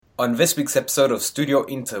On this week's episode of Studio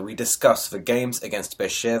Inter, we discuss the games against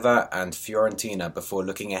Beersheva and Fiorentina before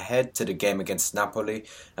looking ahead to the game against Napoli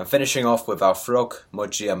and finishing off with our Frog,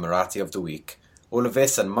 Moji and Marathi of the week. All of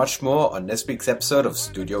this and much more on this week's episode of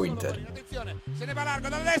Studio Inter. Se ne va largo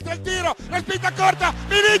dal destro il tiro, la spinta corta,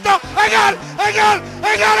 Milito, e gol, e gol,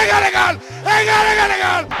 e gol, e gol, e gol, e gol, e gol, e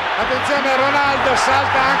gol. Attenzione Ronaldo,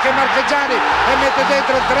 salta anche Marchegiani e mette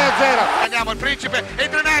dentro il 3-0. Andiamo il principe,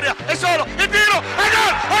 entra in area, è solo, il tiro, e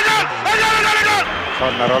gol, e gol, e gol, e gol, e gol.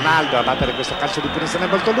 Torna Ronaldo a battere questo calcio di punizione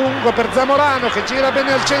molto lungo per Zamorano che gira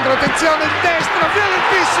bene al centro, attenzione il destro,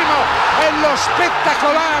 violentissimo e lo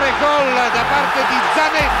spettacolare gol da parte di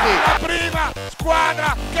Zanetti. La prima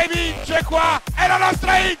squadra che vince qua è la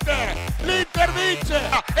nostra Inter, l'Inter vince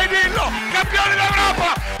e dillo, campioni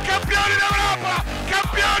d'Europa, campioni d'Europa,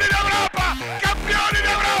 campioni d'Europa, campioni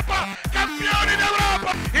d'Europa, campioni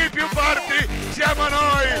d'Europa, i più forti siamo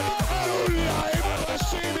noi. Nulla è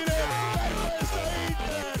impossibile per questa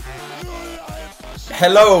Inter, nulla è possibile.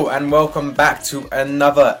 Hello and welcome back to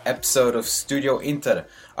another episode of Studio Inter.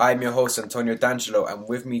 I'm your host Antonio D'Angelo, and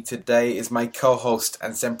with me today is my co-host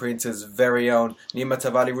and Sempre Inter's very own Nima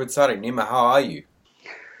Tavalli Rutsari. Nima, how are you?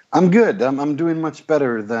 I'm good. I'm doing much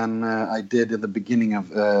better than I did at the beginning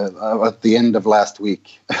of at the end of last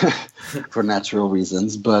week, for natural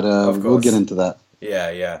reasons. But we'll get into that.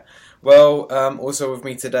 Yeah. Well, also with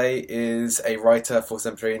me today is a writer for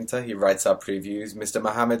Sempre Inter. He writes our previews, Mr.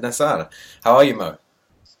 Mohamed Nassar. How are you, Mo?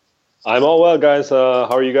 I'm all well, guys. How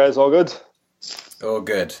are you guys? All good? All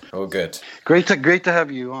good. Great to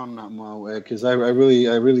have you on, Mo. Because I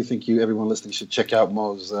really think everyone listening should check out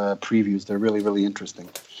Mo's previews. They're really interesting.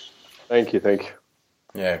 Thank you.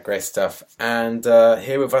 Yeah, great stuff. And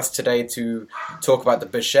here with us today to talk about the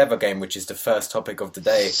Beersheva game, which is the first topic of the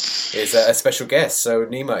day, is a special guest. So,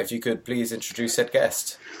 Nima, if you could please introduce that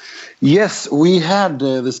guest. Yes, we had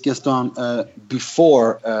this guest on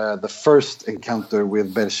before the first encounter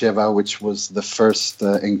with Beersheva, which was the first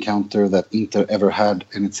encounter that Inter ever had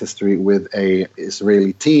in its history with a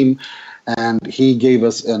Israeli team. And he gave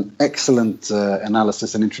us an excellent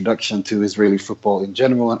analysis and introduction to Israeli football in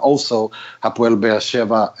general, and also Hapoel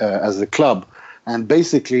Beersheva as a club. And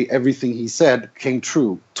basically everything he said came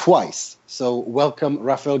true twice. So welcome,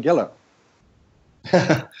 Rafael Geller.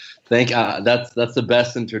 That's the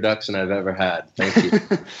best introduction I've ever had. Thank you.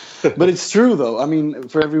 But it's true, though. I mean,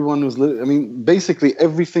 for everyone who's basically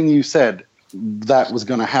everything you said that was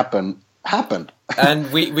going to happen happened.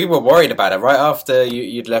 And we were worried about it right after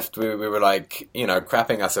you'd left. We were like,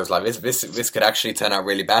 crapping ourselves like this could actually turn out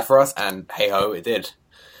really bad for us, and hey ho, it did.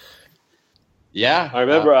 Yeah, I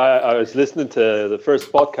remember I was listening to the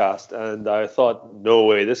first podcast and I thought, no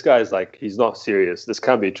way, this guy's he's not serious. This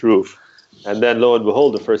can't be true. And then lo and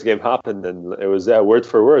behold, the first game happened and it was word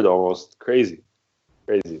for word, almost crazy.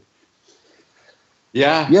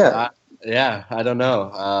 Yeah. I don't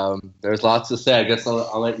know. There's lots to say. I guess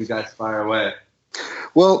I'll let you guys fire away.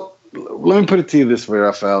 Well, let me put it to you this way,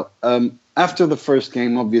 Rafael. After the first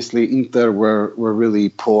game, obviously, Inter were really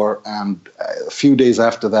poor. And a few days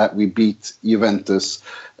after that, we beat Juventus.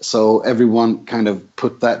 So everyone kind of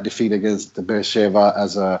put that defeat against the Beersheva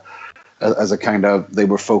as a kind of, they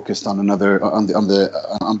were focused on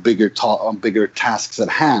bigger tasks at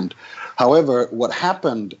hand. However, what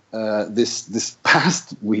happened this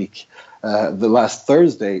past week, the last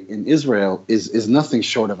Thursday in Israel, is nothing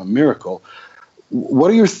short of a miracle.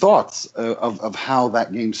 What are your thoughts of how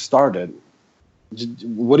that game started?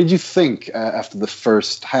 What did you think after the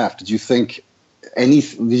first half? Did you think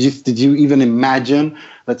anything? Did you even imagine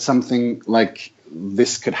that something like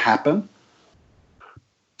this could happen?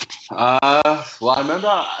 Well,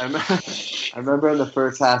 I remember in the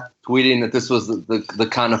first half tweeting that this was the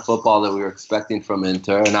kind of football that we were expecting from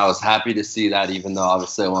Inter, and I was happy to see that, even though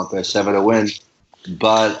obviously I want Beersheva to win.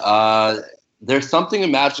 But there's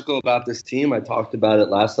something magical about this team. I talked about it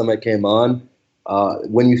last time I came on.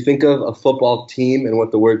 When you think of a football team and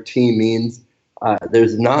what the word team means,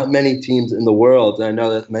 there's not many teams in the world, and I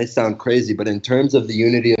know that may sound crazy, but in terms of the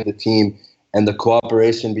unity of the team and the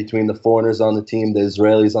cooperation between the foreigners on the team, the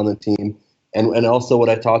Israelis on the team, and also what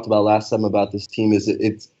I talked about last time about this team is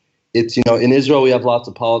it's in Israel we have lots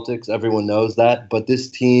of politics, everyone knows that, but this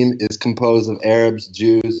team is composed of Arabs,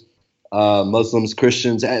 Jews, Muslims,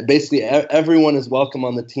 Christians. Basically, everyone is welcome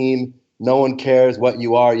on the team. No one cares what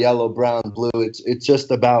you are, yellow, brown, blue. It's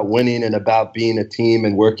just about winning and about being a team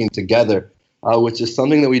and working together, which is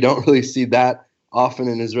something that we don't really see that often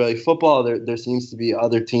in Israeli football. There seems to be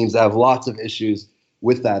other teams that have lots of issues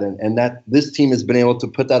with that, and that this team has been able to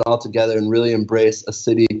put that all together and really embrace a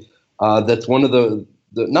city that's one of the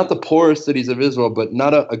not the poorest cities of Israel, but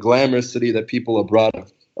not a glamorous city that people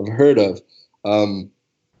abroad heard of.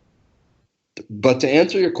 But to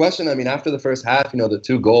answer your question, I mean, after the first half, the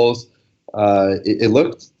 2 goals, it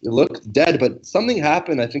looked dead. But something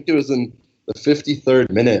happened. I think it was in the 53rd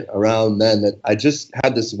minute, around then, that I just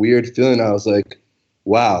had this weird feeling. I was like,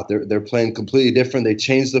 wow, they're playing completely different. They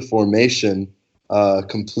changed the formation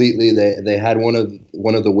completely. They had one of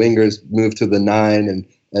the wingers move to the 9,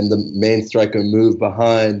 and the main striker move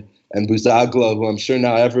behind. And Busaglo, who I'm sure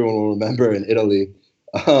now everyone will remember in Italy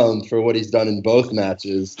for what he's done in both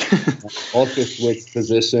matches, also switched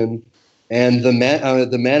position. And the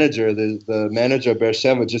manager of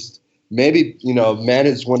Beersheva just maybe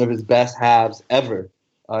managed one of his best halves ever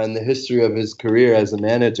in the history of his career as a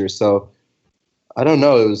manager. So I don't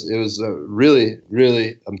know. It was really,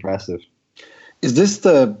 really impressive. Is this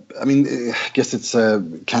I guess it's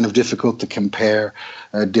kind of difficult to compare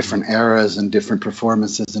different eras and different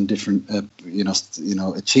performances and different,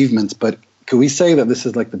 achievements. But could we say that this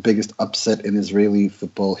is like the biggest upset in Israeli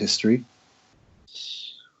football history?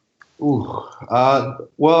 Well,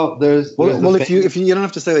 if you don't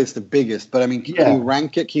have to say that it's the biggest, but I mean, can you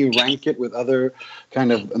rank it? Can you rank it with other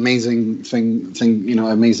kind of amazing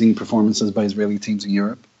amazing performances by Israeli teams in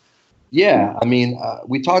Europe? Yeah, I mean,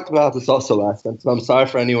 we talked about this also last time, so I'm sorry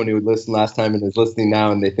for anyone who listened last time and is listening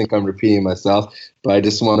now and they think I'm repeating myself, but I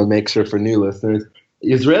just want to make sure for new listeners.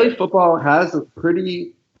 Israeli football has a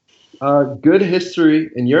pretty good history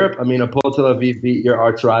in Europe. I mean, Hapoel Tel Aviv beat your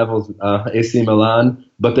arch rivals, AC Milan,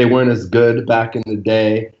 but they weren't as good back in the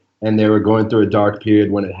day, and they were going through a dark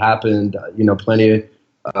period when it happened. Plenty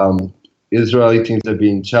of Israeli teams have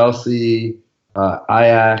beaten Chelsea,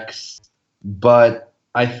 Ajax, but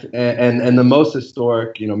and the most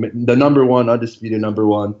historic, the number one, undisputed number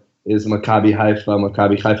one, is Maccabi Haifa.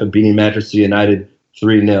 Maccabi Haifa beating Manchester United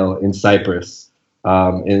 3-0 in Cyprus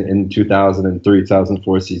in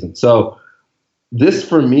 2003-2004 season. So this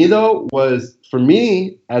for me, though, as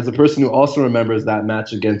a person who also remembers that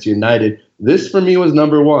match against United, this for me was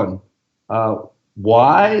number one.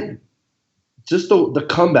 Why? Just the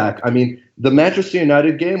comeback. I mean, the Manchester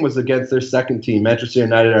United game was against their second team. Manchester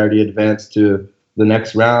United already advanced to the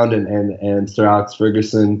next round, and Sir Alex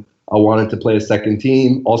Ferguson wanted to play a second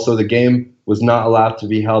team. Also, the game was not allowed to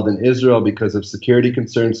be held in Israel because of security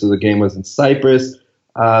concerns, so the game was in Cyprus.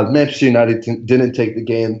 Manchester United didn't take the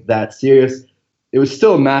game that serious. It was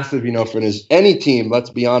still massive, for any team, let's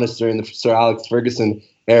be honest, during the Sir Alex Ferguson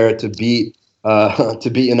era to beat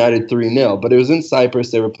United 3-0. But it was in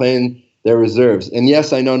Cyprus. They were playing their reserves. And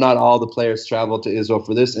yes, I know not all the players traveled to Israel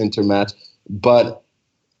for this intermatch, but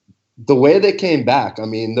the way they came back, I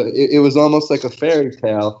mean, it was almost like a fairy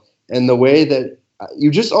tale. And the way that you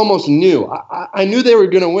just almost knew. I knew they were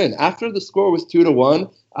going to win. After the score was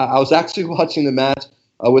 2-1, I was actually watching the match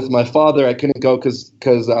with my father. I couldn't go because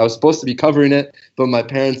I was supposed to be covering it, but my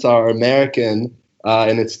parents are American,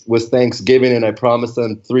 and it was Thanksgiving, and I promised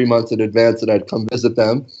them 3 months in advance that I'd come visit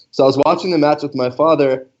them. So I was watching the match with my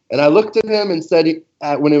father, and I looked at him and said,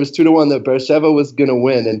 when it was 2-1, that Beersheva was going to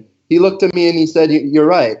win. And he looked at me and he said, "You're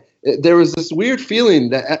right." There was this weird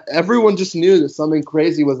feeling that everyone just knew that something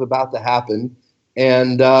crazy was about to happen.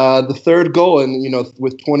 And the third goal, and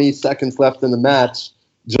with 20 seconds left in the match,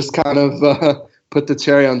 just kind of put the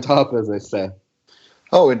cherry on top, as I say.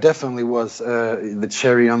 Oh, it definitely was the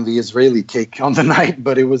cherry on the Israeli cake on the night,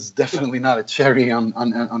 but it was definitely not a cherry on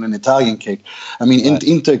an Italian cake. I mean, right.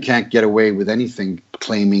 Inter can't get away with anything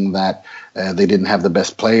claiming that they didn't have the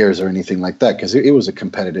best players or anything like that, because it was a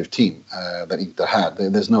competitive team that Inter had.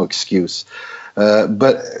 There's no excuse.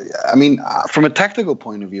 But, I mean, from a tactical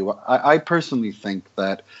point of view, I personally think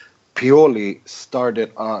that Pioli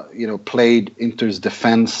started, played Inter's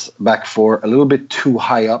defense back four a little bit too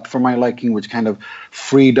high up for my liking, which kind of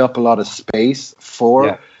freed up a lot of space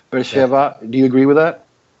for Beersheva. Yeah. Do you agree with that?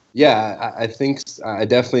 Yeah, I think I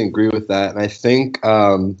definitely agree with that. And I think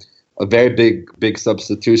a very big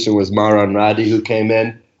substitution was Maran Radi, who came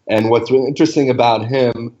in. And what's really interesting about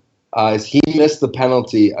him is he missed the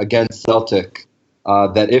penalty against Celtic.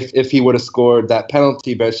 That if he would have scored that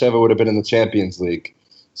penalty, Beersheva would have been in the Champions League.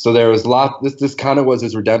 So there was this kind of was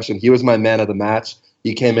his redemption. He was my man of the match.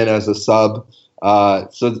 He came in as a sub.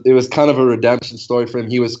 So it was kind of a redemption story for him.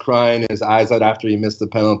 He was crying his eyes out after he missed the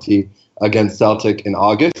penalty against Celtic in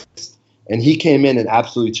August. And he came in and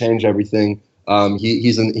absolutely changed everything.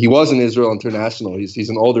 He was an Israel international. He's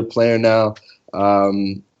an older player now.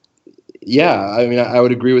 Yeah, I mean, I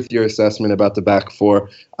would agree with your assessment about the back four.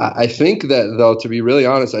 I think that, though, to be really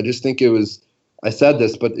honest, I just think it was, I said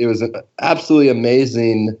this, but it was an absolutely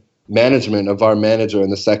amazing management of our manager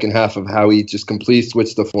in the second half of how he just completely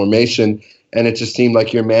switched the formation, and it just seemed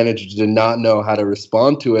like your manager did not know how to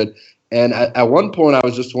respond to it. And at one point, I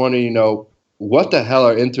was just wondering, what the hell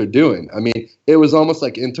are Inter doing? I mean, it was almost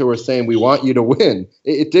like Inter were saying, "We want you to win."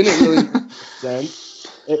 It didn't really make sense.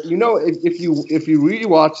 If you really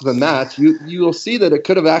watch the match, you'll see that it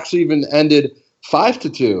could have actually even ended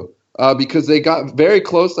 5-2 because they got very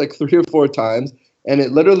close like 3 or 4 times, and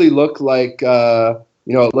it literally looked like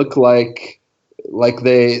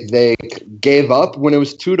they gave up when it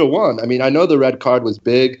was 2-1. I mean, I know the red card was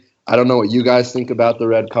big. I don't know what you guys think about the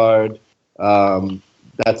red card.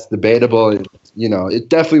 That's debatable. It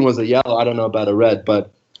definitely was a yellow. I don't know about a red,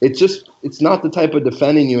 but it's not the type of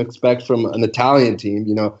defending you expect from an Italian team.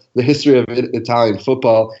 The history of Italian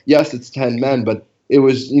football. Yes, it's 10 men, but it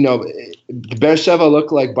was, Beersheva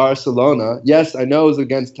looked like Barcelona. Yes, I know it was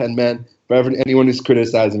against 10 men for anyone who's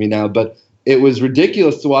criticizing me now, but it was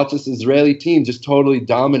ridiculous to watch this Israeli team just totally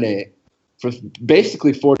dominate for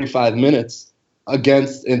basically 45 minutes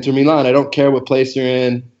against Inter Milan. I don't care what place you're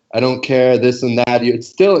in. I don't care this and that. It's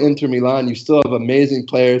still Inter Milan. You still have amazing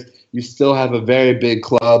players. You still have a very big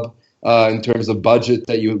club in terms of budget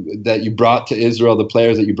that you brought to Israel. The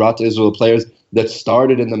players that you brought to Israel, the players that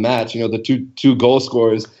started in the match. The two goal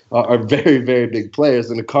scorers are very, very big players.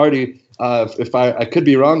 And Icardi, if I could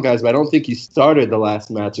be wrong, guys, but I don't think he started the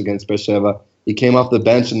last match against Beersheva. He came off the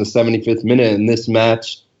bench in the 75th minute. In this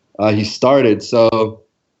match, he started. So,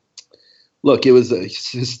 look, it was a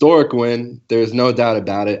historic win. There's no doubt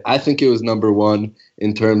about it. I think it was number one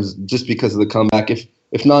in terms just because of the comeback.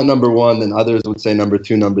 If not number one, then others would say number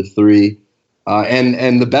 2, number 3.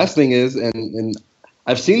 And the best thing is, and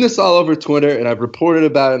I've seen this all over Twitter, and I've reported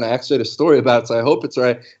about it, and I actually had a story about it, so I hope it's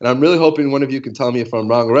right. And I'm really hoping one of you can tell me if I'm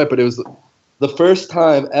wrong or right, but it was the first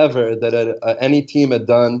time ever that any team had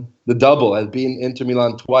done the double, had beaten Inter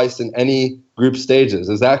Milan twice in any group stages.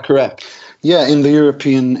 Is that correct? Yeah, in the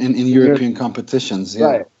European competitions. Yeah.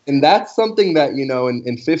 Right. And that's something that,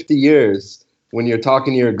 in 50 years, when you're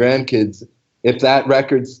talking to your grandkids, if that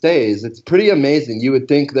record stays, it's pretty amazing. You would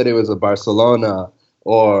think that it was a Barcelona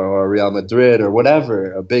or Real Madrid or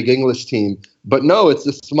whatever, a big English team. But no, it's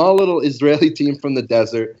a small little Israeli team from the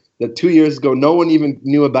desert that 2 years ago no one even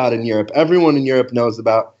knew about in Europe. Everyone in Europe knows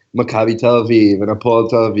about Maccabi Tel Aviv and Hapoel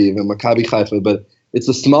Tel Aviv and Maccabi Haifa, but it's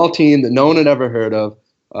a small team that no one had ever heard of,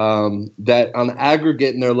 that on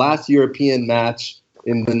aggregate in their last European match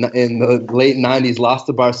in the late 90s lost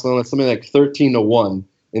to Barcelona something like 13-1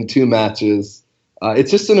 in 2 matches. It's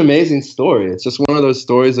just an amazing story. It's just one of those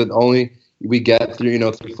stories that only we get through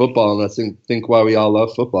football, and I think why we all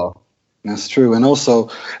love football. That's true, and also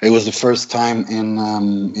it was the first time in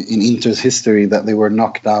Inter's history that they were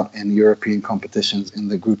knocked out in European competitions in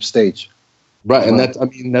the group stage. Right, and that's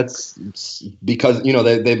because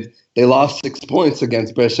they lost 6 points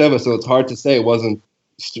against Beersheva, so it's hard to say it wasn't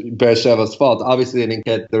Beersheva's fault. Obviously, they didn't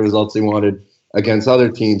get the results they wanted against other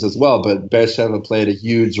teams as well, but Beersheva played a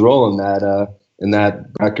huge role in that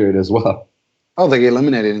record as well. Oh, they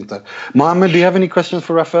eliminated Inter. Mohammed, do you have any questions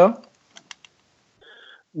for Rafael?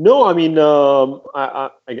 No, I mean, I,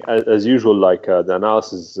 as usual, the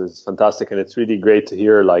analysis is fantastic, and it's really great to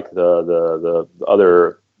hear the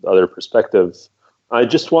other perspective. I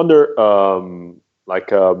just wonder, where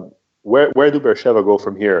do Beersheva go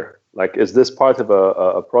from here? Is this part of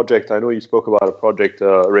a project? I know you spoke about a project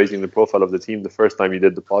raising the profile of the team the first time you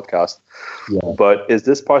did the podcast. Yeah. But is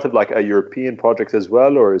this part of a European project as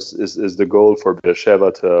well, or is the goal for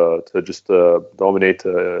Beersheva to just dominate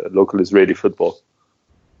local Israeli football?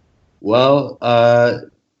 Well,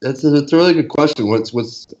 that's a really good question.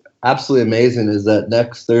 What's absolutely amazing is that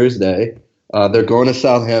next Thursday they're going to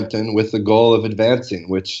Southampton with the goal of advancing.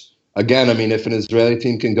 Which, again, I mean, if an Israeli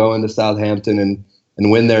team can go into Southampton and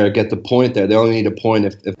win there or get the point there, they only need a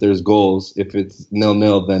point if there's goals. If it's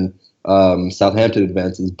 0-0, then Southampton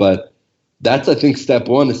advances. But that's, I think, step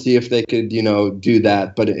one to see if they could, do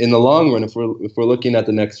that. But in the long run, if we're looking at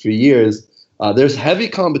the next few years, there's heavy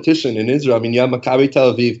competition in Israel. I mean, you have Maccabi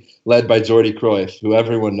Tel Aviv led by Jordi Cruyff, who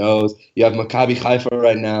everyone knows. You have Maccabi Haifa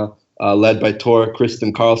right now, led by Tor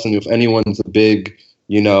Kristen Carlson, who, if anyone's a big,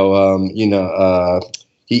 he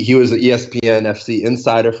was an ESPN FC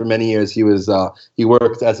insider for many years. He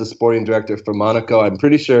worked as a sporting director for Monaco. I'm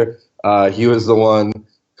pretty sure he was the one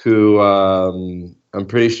who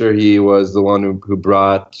who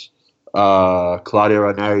brought Claudio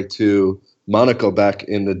Ranieri to Monaco back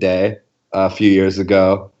in the day a few years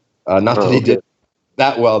ago. Not that he did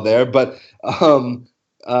that well there, but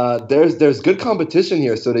there's good competition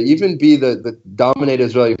here. So to even be the dominate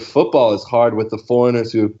Israeli football is hard with the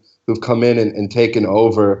foreigners who've come in and taken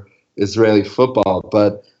over Israeli football.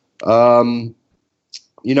 But, I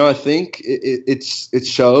think it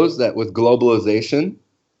shows that with globalization,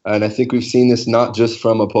 And I think we've seen this not just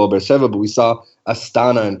from Hapoel Beersheva, but we saw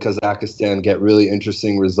Astana in Kazakhstan get really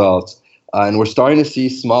interesting results. And we're starting to see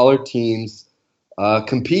smaller teams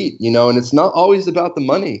compete, and it's not always about the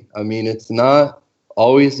money. I mean, it's not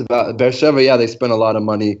always about Beersheva. Yeah, they spend a lot of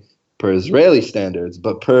money per Israeli standards,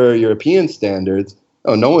 but per European standards,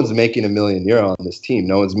 no one's making €1 million on this team.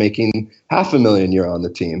 No one's making €500,000 on the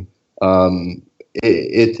team.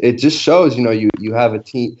 It just shows, you have a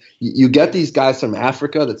team. You get these guys from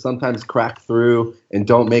Africa that sometimes crack through and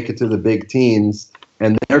don't make it to the big teams,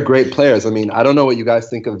 and they're great players. I mean, I don't know what you guys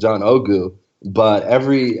think of John Ogu, but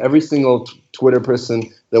every single Twitter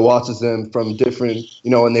person that watches them from different,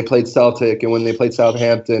 when they played Celtic and when they played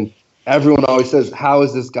Southampton, everyone always says, how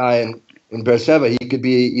is this guy in Beersheva? He could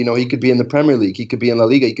be, he could be in the Premier League, he could be in La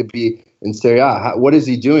Liga, he could be in Serie A. What is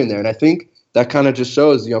he doing there? And I think that kind of just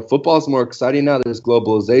shows, football is more exciting now. There's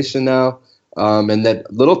globalization now, and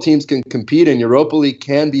that little teams can compete, and Europa League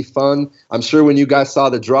can be fun. I'm sure when you guys saw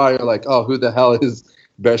the draw, you're like, oh, who the hell is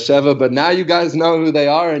Beersheva? But now you guys know who they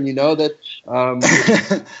are, and you know that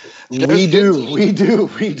we do.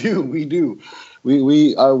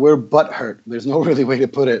 We're butthurt. There's no really way to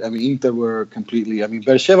put it. I mean, Inter were completely. I mean,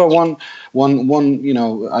 Beersheva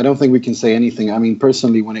won. I don't think we can say anything. I mean,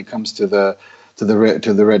 personally, when it comes to the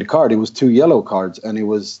red card, it was 2 yellow cards, and it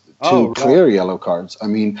was two clear yellow cards. I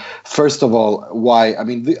mean, first of all, why? I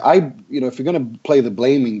mean, if you're going to play the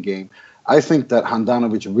blaming game, I think that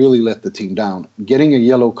Handanovic really let the team down. Getting a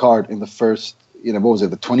yellow card in the first, what was it,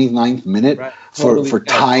 the 29th minute for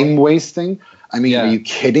time wasting? I mean, Are you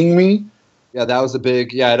kidding me? Yeah, that was a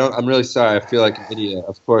big. Yeah, I'm really sorry. I feel like an idiot.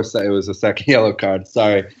 Of course, it was a second yellow card.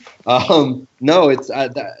 Sorry. No, it's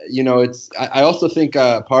I also think.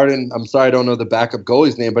 Pardon. I'm sorry. I don't know the backup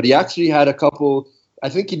goalie's name, but he actually had a couple. I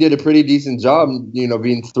think he did a pretty decent job.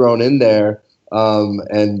 Being thrown in there,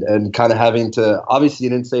 and kind of having to. Obviously, he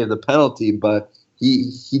didn't save the penalty, but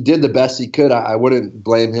he did the best he could. I wouldn't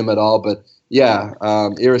blame him at all. But yeah,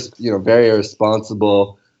 very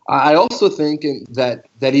irresponsible. I also think that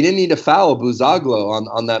he didn't need to foul Buzaglo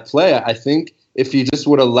on that play. I think if he just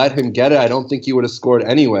would have let him get it, I don't think he would have scored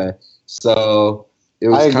anyway. So it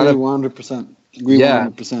was I agree 100%. Agree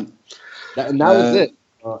 100%. And that was it.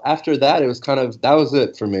 After that, it was that was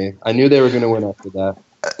it for me. I knew they were going to win after that.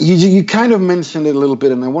 You kind of mentioned it a little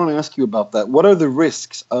bit, and I want to ask you about that. What are the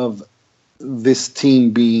risks of this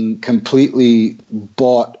team being completely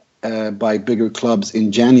bought by bigger clubs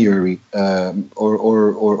in January,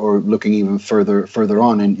 or looking even further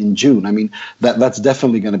on in June? I mean, that's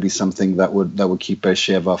definitely going to be something that would keep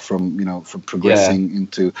Beersheva from progressing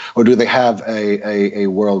into. Or do they have a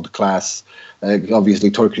world class?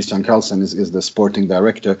 Obviously, Tor Christian Carlsen is the sporting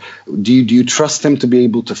director. Do you trust him to be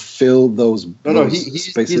able to fill those? No,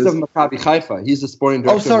 he's of Maccabi Haifa. He's the sporting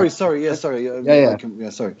director. Oh, sorry. Yeah, sorry.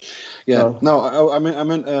 Sorry. Yeah. No, I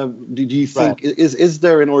mean, do you think is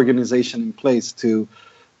there an organization in place to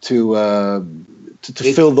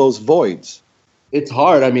fill those voids? It's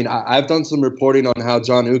hard. I mean, I've done some reporting on how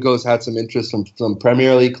John Ugo's had some interest from some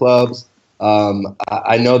Premier League clubs.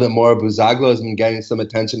 I know that Mauro Buzaglo has been getting some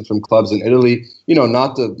attention from clubs in Italy.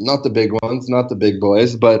 Not the big ones, not the big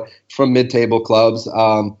boys, but from mid-table clubs.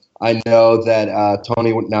 I know that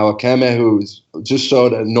Tony Nawakeme, who's just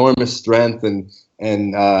showed enormous strength and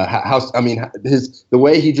the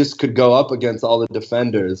way he just could go up against all the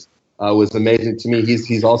defenders was amazing to me.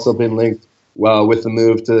 He's also been linked with the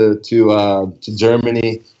move to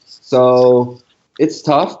Germany. So it's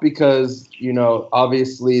tough because,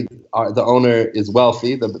 obviously the owner is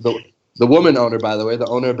wealthy. The woman owner, by the way, the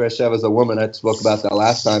owner of Beersheva is a woman. I spoke about that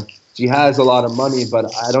last time. She has a lot of money, but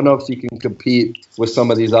I don't know if she can compete with some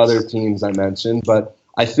of these other teams I mentioned. But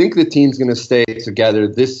I think the team's going to stay together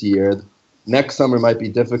this year. Next summer might be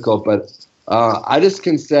difficult, but I just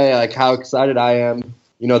can say how excited I am.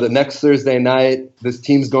 The next Thursday night, this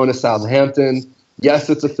team's going to Southampton. Yes,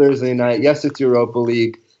 it's a Thursday night. Yes, it's Europa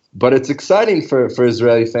League. But it's exciting for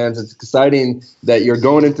Israeli fans. It's exciting that you're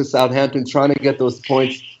going into Southampton trying to get those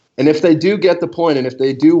points. And if they do get the point and if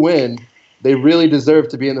they do win, they really deserve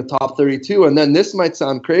to be in the top 32. And then this might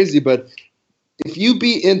sound crazy, but if you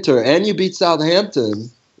beat Inter and you beat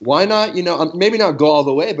Southampton, why not, maybe not go all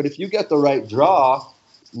the way, but if you get the right draw,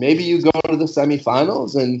 maybe you go to the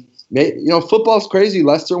semifinals. And, football's crazy.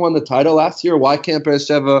 Leicester won the title last year. Why can't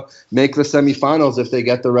Beersheva make the semifinals if they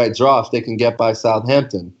get the right draw, if they can get by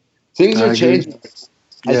Southampton? Things are changing.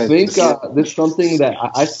 I think this is something that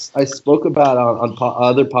I spoke about on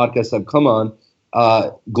other podcasts I've come on.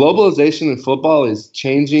 Globalization in football is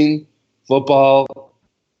changing football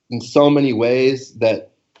in so many ways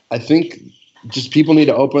that I think just people need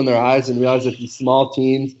to open their eyes and realize that these small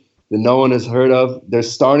teams that no one has heard of. They're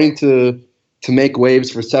starting to make waves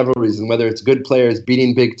for several reasons, whether it's good players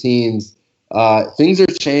beating big teams. Things are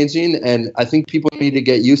changing, and I think people need to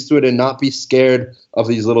get used to it and not be scared of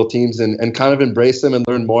these little teams and kind of embrace them and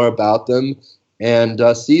learn more about them and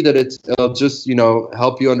see that it'll just,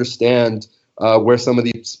 help you understand where some of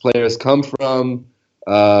these players come from.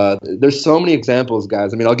 There's so many examples,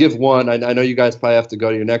 guys. I mean, I'll give one. I know you guys probably have to go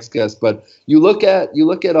to your next guest, but you look at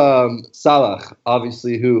Salah,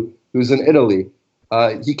 obviously, who's in Italy.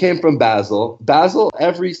 He came from Basel. Basel,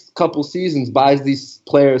 every couple seasons, buys these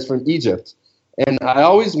players from Egypt. And I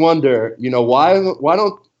always wonder, why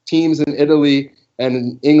don't teams in Italy and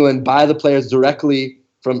in England buy the players directly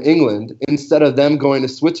from England instead of them going to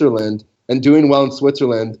Switzerland and doing well in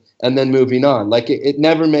Switzerland and then moving on? Like, it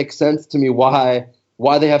never makes sense to me why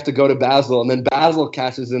they have to go to Basel and then Basel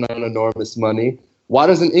cashes in on enormous money. Why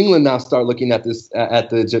doesn't England now start looking at this at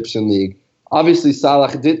the Egyptian league? Obviously,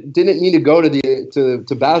 Salah didn't need to go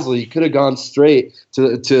to Basel. He could have gone straight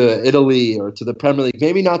to Italy or to the Premier League.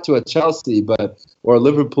 Maybe not to a Chelsea, or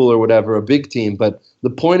Liverpool or whatever, a big team. But the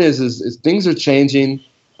point is things are changing,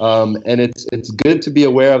 and it's good to be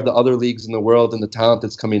aware of the other leagues in the world and the talent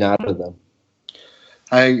that's coming out of them.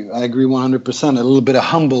 I agree 100%. A little bit of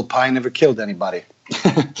humble pie never killed anybody.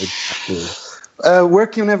 Exactly. Where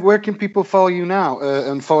can people follow you now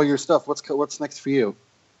and follow your stuff? What's next for you?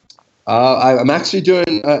 I'm actually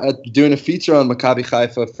doing a feature on Maccabi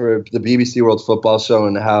Haifa for the BBC World Football Show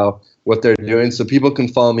and what they're doing. So people can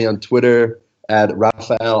follow me on Twitter at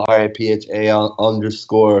Raphael RAPHAL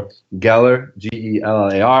 _ Geller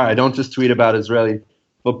GELLAR. I don't just tweet about Israeli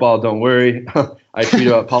football. Don't worry. I tweet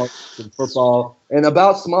about politics and football and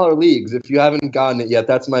about smaller leagues. If you haven't gotten it yet,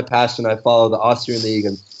 that's my passion. I follow the Austrian League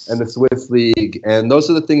and the Swiss League. And those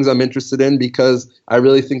are the things I'm interested in because I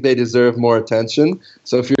really think they deserve more attention.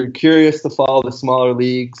 So if you're curious to follow the smaller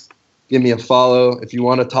leagues, give me a follow. If you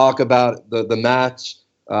want to talk about the match,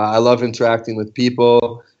 I love interacting with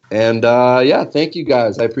people. And thank you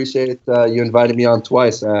guys. I appreciate you inviting me on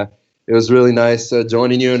twice. It was really nice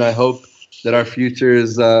joining you, and I hope that our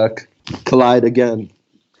futures collide again.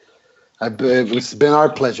 It's been our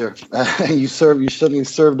pleasure. You certainly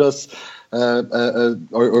served us, or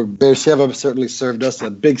Beersheva certainly served us a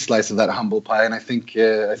big slice of that humble pie, and I think,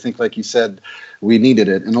 like you said, we needed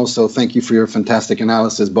it. And also, thank you for your fantastic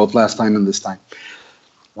analysis, both last time and this time.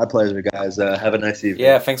 My pleasure, guys. Have a nice evening.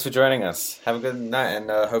 Yeah, thanks for joining us. Have a good night, and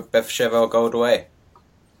hope Beersheva will go away.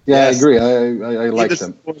 Yeah, yes. I agree. I like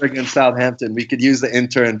them. Against Southampton, we could use the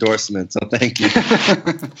Inter endorsement, so thank you.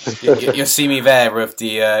 You'll see me there with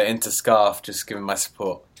the Inter scarf, just giving my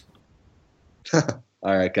support.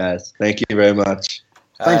 All right, guys. Thank you very much.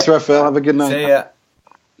 Thanks, Raphael. Have a good night. See ya.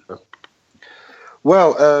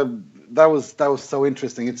 Well, that was so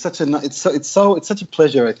interesting. It's such a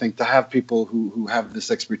pleasure, I think, to have people who have this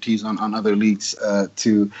expertise on other leagues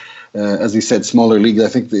as he said, smaller leagues. I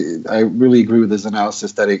think I really agree with his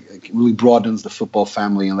analysis that it really broadens the football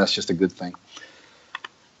family, and that's just a good thing.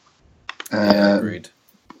 Agreed.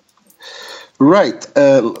 Right.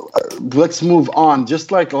 Let's move on.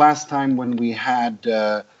 Just like last time when we had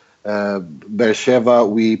Beersheva,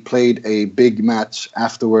 we played a big match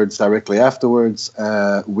directly afterwards,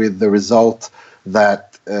 with the result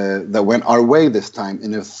that went our way this time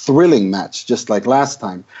in a thrilling match, just like last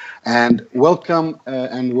time. And welcome,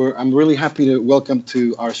 I'm really happy to welcome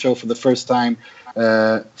to our show for the first time,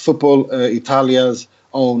 Football Italia's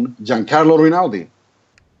own Giancarlo Rinaldi.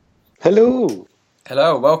 Hello.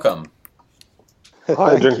 Hello, welcome.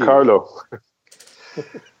 Hi, Giancarlo.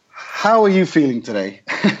 How are you feeling today?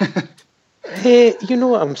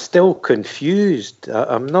 I'm still confused.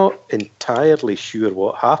 I'm not entirely sure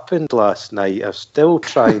what happened last night. I'm still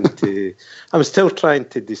trying to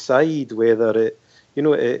decide whether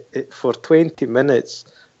it for 20 minutes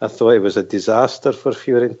I thought it was a disaster for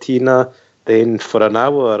Fiorentina. Then for an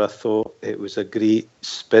hour I thought it was a great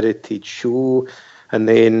spirited show. And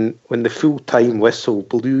then when the full-time whistle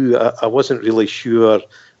blew, I wasn't really sure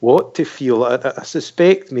what to feel. I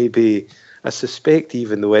suspect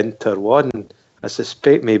even though Inter won, I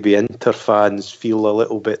suspect maybe Inter fans feel a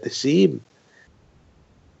little bit the same.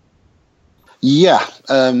 Yeah,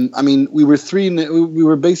 we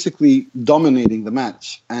were basically dominating the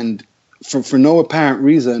match, and for no apparent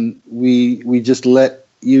reason, we just let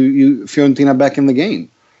you Fiorentina back in the game.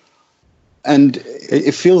 And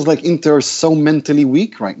it feels like Inter is so mentally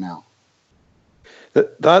weak right now.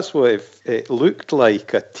 That's what it looked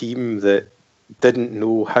like, a team that didn't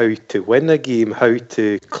know how to win a game, how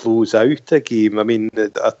to close out a game. I mean,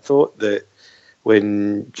 I thought that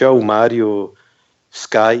when João Mario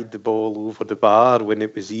skied the ball over the bar, when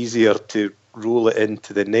it was easier to roll it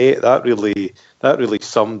into the net. That really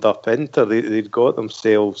summed up Inter. They'd got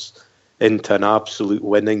themselves into an absolute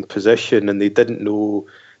winning position, and they didn't know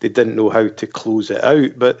how to close it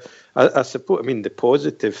out. But I suppose, the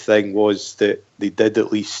positive thing was that they did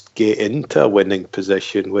at least get into a winning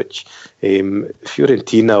position, which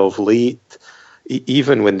Fiorentina of late,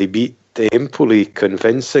 even when they beat Empoli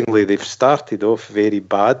convincingly, they've started off very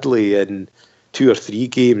badly in 2 or 3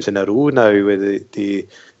 games in a row now, where they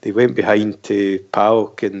went behind to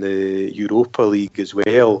PAOK in the Europa League as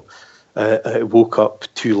well. Woke up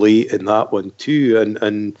too late in that one too,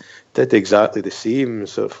 and did exactly the same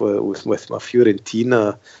sort of with my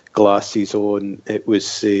Fiorentina glasses on. It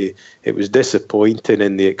was disappointing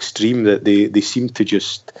in the extreme that they seemed to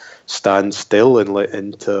just stand still and let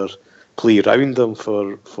Inter play around them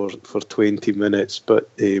for 20 minutes. But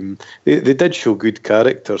they did show good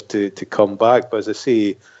character to come back. But as I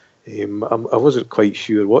say, I wasn't quite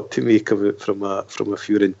sure what to make of it from a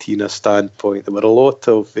Fiorentina standpoint. There were a lot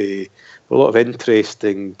of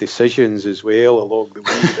interesting decisions as well along the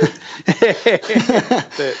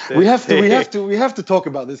way. We have to talk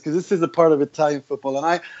about this, because this is a part of Italian football,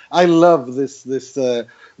 and I love this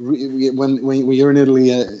when you're in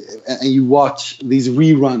Italy and you watch these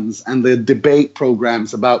reruns and the debate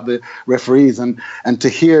programs about the referees, and to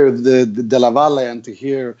hear the Della Valle and to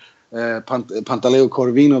hear Pantaleo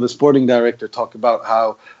Corvino, the sporting director, talk about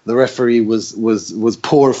how the referee was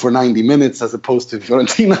poor for 90 minutes as opposed to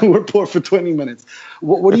Fiorentina, who were poor for 20 minutes.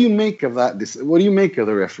 What do you make of that? What do you make of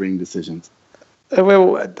the refereeing decisions?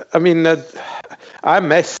 Well, I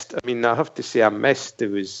have to say I missed.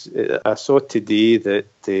 I saw today that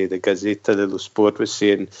the Gazzetta dello Sport was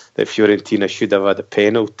saying that Fiorentina should have had a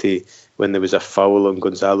penalty when there was a foul on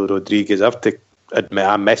Gonzalo Rodriguez. I have to admit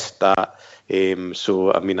I missed that.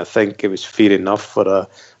 So, I think it was fair enough for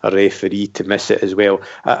a referee to miss it as well.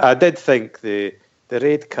 I did think the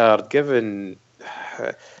red card, given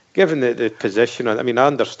the position, I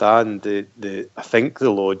understand I think the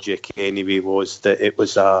logic anyway was that it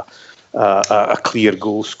was a clear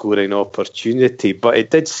goal scoring opportunity, but it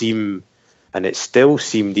did seem, and it still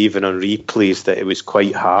seemed even on replays, that it was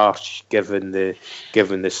quite harsh given the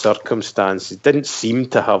circumstances. It didn't seem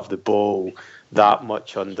to have the ball that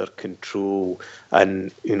much under control,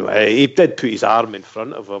 and he did put his arm in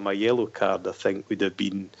front of him. A yellow card, I think, would have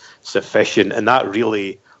been sufficient, and that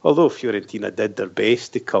really, although Fiorentina did their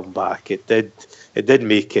best to come back, it did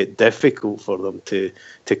make it difficult for them to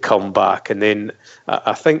come back. And then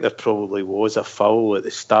I think there probably was a foul at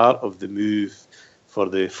the start of the move for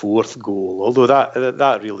the 4th goal, although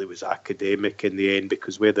that really was academic in the end,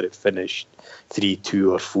 because whether it finished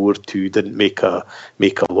 3-2 or 4-2 didn't make a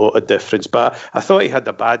lot of difference. But I thought he had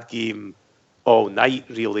a bad game all night,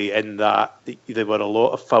 really, in that there were a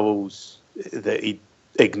lot of fouls that he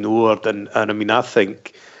ignored, and I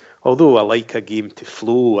think, although I like a game to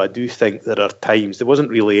flow, I do think there are times there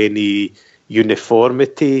wasn't really any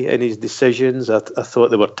uniformity in his decisions. I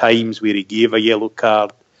thought there were times where he gave a yellow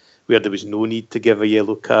card where there was no need to give a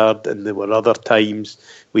yellow card, and there were other times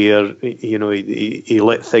where he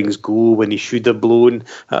let things go when he should have blown.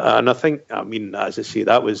 And I think, as I say,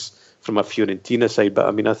 that was from a Fiorentina side,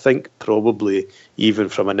 but I think probably even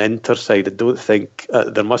from an Inter side, I don't think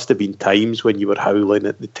there must have been times when you were howling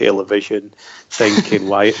at the television, thinking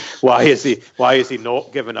why is he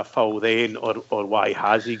not given a foul then, or why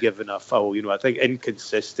has he given a foul? I think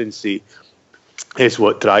inconsistency is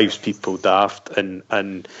what drives people daft, and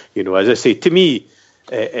as I say, to me,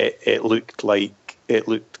 it looked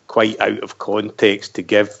quite out of context to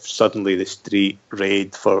give suddenly the straight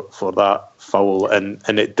red for that foul, and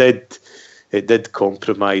it did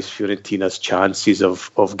compromise Fiorentina's chances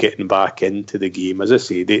of getting back into the game. As I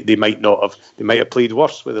say, they might have played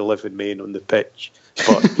worse with 11 men on the pitch,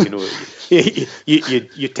 but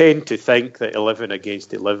you tend to think that 11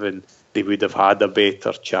 against 11 they would have had a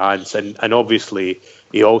better chance, and obviously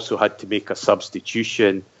he also had to make a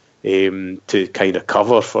substitution to kind of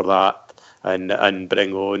cover for that, and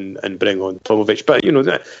bring on Tomovic. But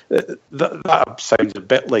that sounds a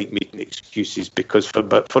bit like making excuses, because for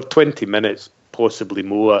 20 minutes, possibly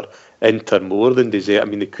more, Inter more than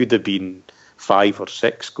deserved. They could have been 5 or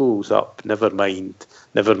 6 goals up. Never mind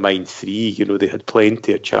 3. They had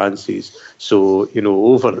plenty of chances. So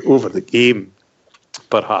over the game,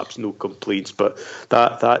 perhaps no complaints, but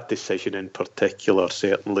that decision in particular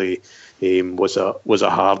certainly was a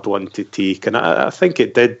hard one to take, and I think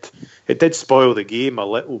it did spoil the game a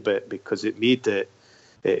little bit, because it made it.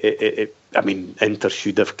 Inter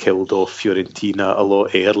should have killed off Fiorentina a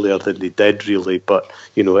lot earlier than they did, really, but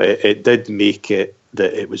it did make it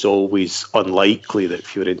that it was always unlikely that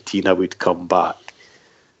Fiorentina would come back.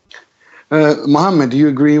 Mohammed, do you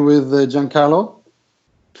agree with Giancarlo?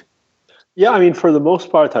 Yeah, I mean, for the most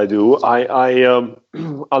part, I do.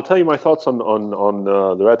 I'll tell you my thoughts on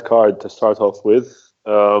the red card to start off with.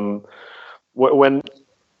 While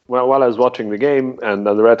I was watching the game and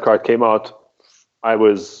then the red card came out, I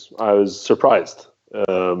was surprised.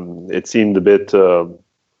 It seemed a bit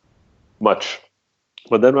much,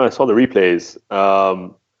 but then when I saw the replays,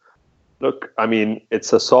 look, I mean,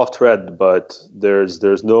 it's a soft red, but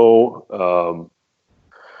there's no.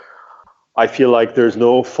 I feel like there's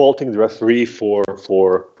no faulting the referee for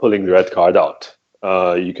pulling the red card out.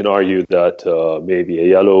 You can argue that maybe a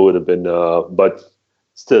yellow would have been, but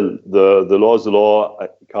still, the law is the law.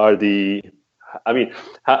 Icardi, I mean,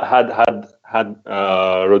 had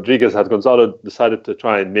Rodriguez, had Gonzalo decided to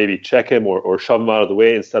try and maybe check him or shove him out of the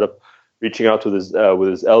way instead of reaching out with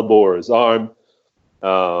his elbow or his arm,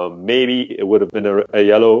 maybe it would have been a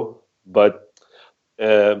yellow. But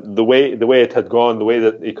the way it had gone, the way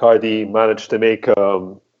that Icardi managed to make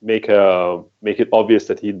it obvious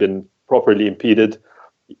that he'd been properly impeded,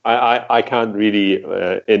 I can't really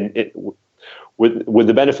with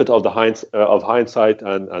the benefit of hindsight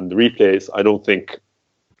and the replays, I don't think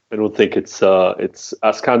it's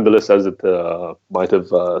as scandalous as it might have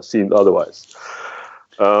seemed otherwise.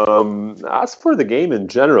 As for the game in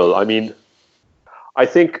general, I mean, I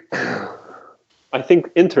think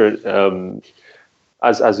Inter,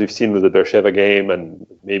 as we've seen with the Beersheva game and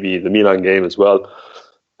maybe the Milan game as well,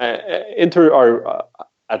 Inter are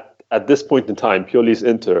at this point in time, Pioli's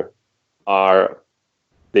Inter are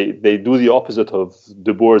they do the opposite of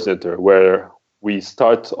De Boer's Inter, where we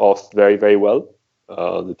start off very, very well.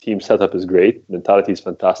 The team setup is great, mentality is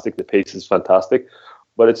fantastic, the pace is fantastic,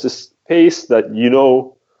 but it's this pace that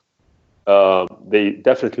they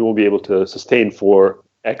definitely won't be able to sustain for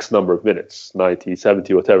X number of minutes, 90,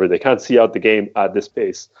 70, whatever. They can't see out the game at this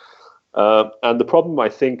pace. And the problem, I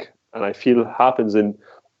think, and I feel happens in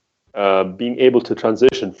being able to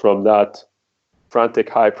transition from that frantic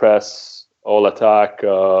high press, all attack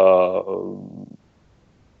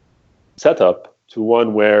setup to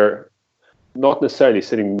one where not necessarily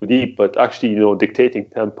sitting deep, but actually, dictating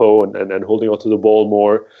tempo and holding onto the ball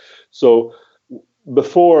more. So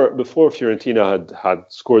before Fiorentina had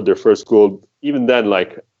scored their first goal, even then,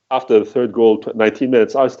 like after the third goal, 19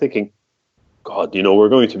 minutes, I was thinking, God, we're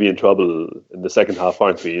going to be in trouble in the second half,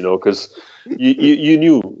 aren't we? Because you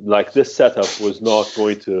knew like this setup was not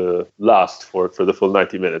going to last for the full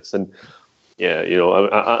 90 minutes. And yeah,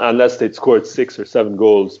 unless they'd scored 6 or 7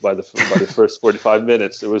 goals by the first 45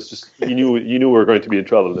 minutes, it was just you knew we were going to be in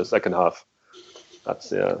trouble in the second half.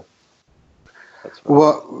 That's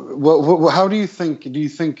Well, how do you think? Do you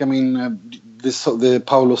think? I mean, the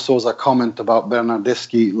Paulo Sousa comment about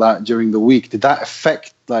Bernardeschi during the week, did that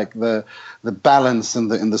affect the balance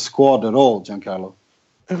in the squad at all, Giancarlo?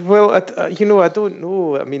 Well, I don't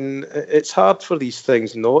know. I mean, it's hard for these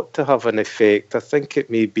things not to have an effect. I think it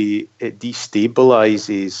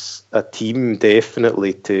destabilises a team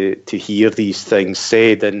definitely to hear these things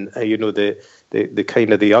said, and the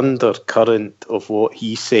kind of the undercurrent of what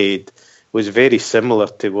he said was very similar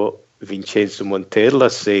to what Vincenzo Montella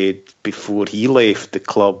said before he left the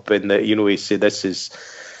club, and that he said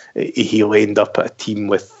he'll end up at a team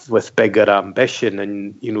with bigger ambition,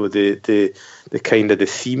 and the kind of the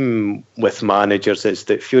theme with managers is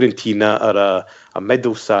that Fiorentina are a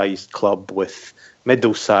middle-sized club with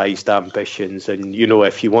middle-sized ambitions, and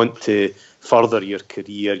if you want to further your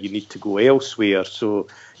career, you need to go elsewhere. So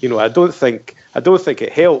I don't think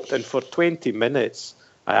it helped, and for 20 minutes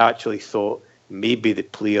I actually thought maybe the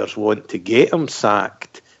players want to get him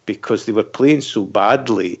sacked because they were playing so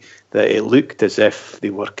badly that it looked as if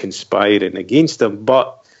they were conspiring against him.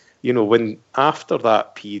 But, when after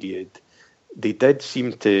that period, they did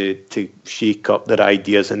seem to shake up their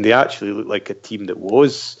ideas, and they actually looked like a team that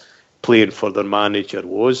was playing for their manager,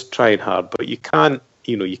 was trying hard. But you can't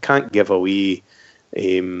give away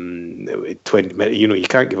 20 minutes, you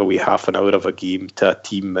can't give away half an hour of a game to a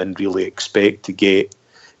team and really expect to get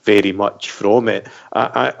very much from it.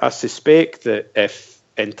 I suspect that if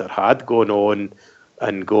Inter had gone on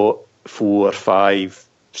and got 4, 5,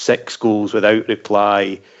 6 goals without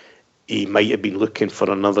reply, he might have been looking for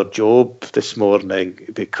another job this morning,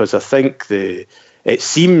 because I think it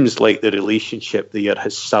seems like the relationship there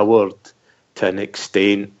has soured to an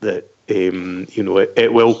extent that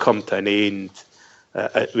it will come to an end.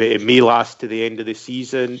 It may last to the end of the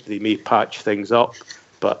season. They may patch things up,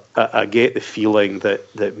 but I get the feeling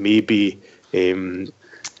that maybe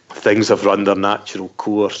things have run their natural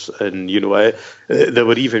course, and there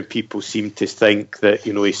were even people seem to think that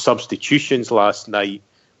his substitutions last night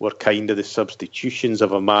were kind of the substitutions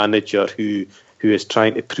of a manager who is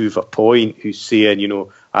trying to prove a point, who's saying, you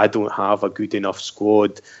know, I don't have a good enough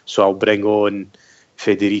squad, so I'll bring on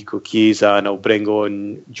Federico Chiesa and I'll bring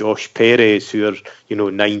on Josh Perez, who are, you know,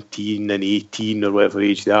 19 and 18 or whatever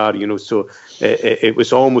age they are, you know. So it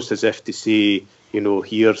was almost as if to say, you know,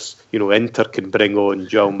 here's, you know, Inter can bring on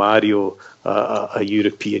João Mario, a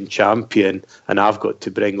European champion, and I've got to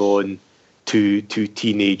bring on two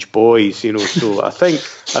teenage boys, you know. So I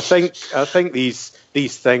think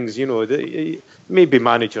these things, you know, maybe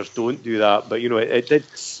managers don't do that, but, you know, it did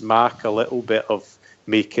smack a little bit of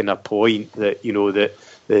making a point that, you know, that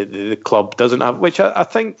the club doesn't have, which I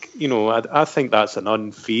think, you know, I think that's an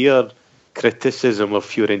unfair criticism of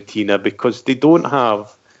Fiorentina, because they don't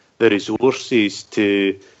have the resources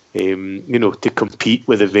to, you know, to compete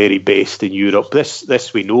with the very best in Europe.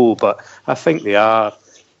 This we know, but I think they are,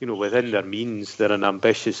 you know, within their means. They're an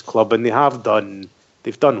ambitious club, and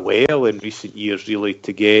they've done well in recent years, really,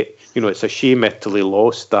 to get, you know, it's a shame Italy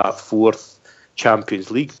lost that fourth Champions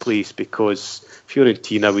League place, because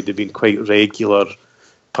Fiorentina would have been quite regular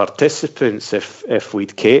participants if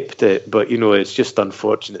we'd kept it. But, you know, it's just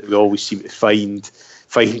unfortunate we always seem to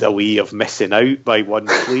find a way of missing out by one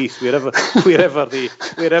place. Wherever they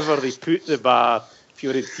put the bar,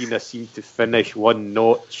 Fiorentina seem to finish one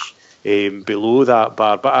notch below that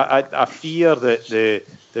bar. But I fear that the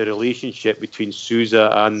relationship between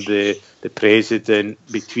Sousa and the president,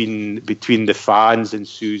 between the fans and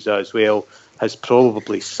Sousa as well, has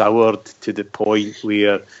probably soured to the point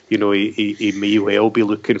where, you know, he may well be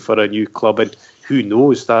looking for a new club, and who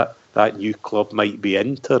knows, that new club might be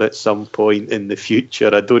Inter at some point in the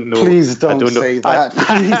future. I don't know. Please don't say that.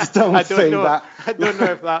 Please don't say that. I don't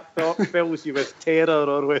know if that thought fills you with terror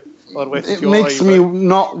or with it joy. It makes me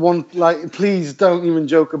not want, like, please don't even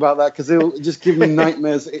joke about that, because it'll just give me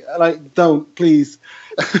nightmares. Like, don't, please.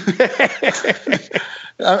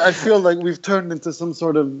 I feel like we've turned into some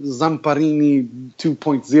sort of Zamparini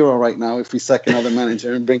 2.0 right now if we sack another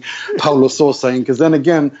manager and bring Paulo Sousa in, because then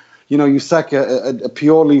again, you know, you sack a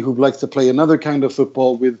Pioli who likes to play another kind of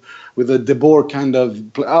football with a De Boer kind of.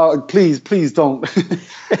 Oh, please don't.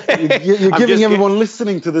 You're giving everyone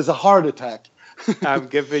listening to this a heart attack. I'm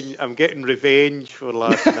getting revenge for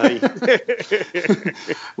last night.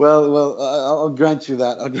 Well, I'll grant you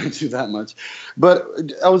that. I'll grant you that much. But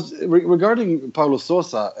I was regarding Paulo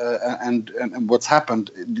Sousa and what's happened.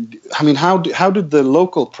 I mean, how did the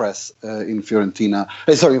local press in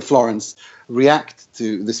Florence react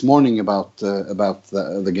to this morning about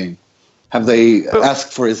the game? Have they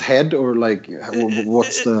asked for his head, or like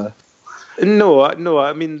what's the? No.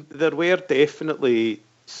 I mean, there were definitely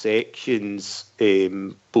sections,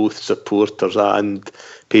 both supporters and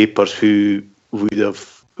papers, who would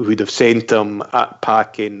have sent him at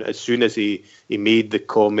packing as soon as he made the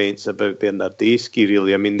comments about Bernardeschi.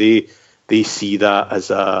 Really, I mean, they see that as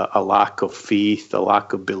a lack of faith, a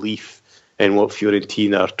lack of belief in what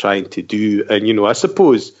Fiorentina are trying to do. And, you know, I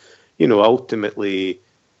suppose, you know, ultimately,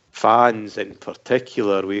 fans in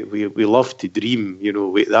particular, we love to dream. You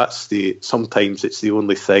know, sometimes it's the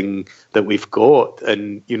only thing that we've got.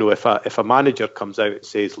 And, you know, if a manager comes out and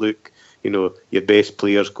says, look, you know, your best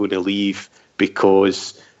player's going to leave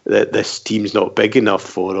because this team's not big enough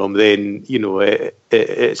for him, then, you know,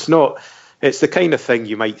 it's the kind of thing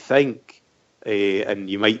you might think, and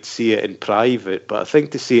you might see it in private, but I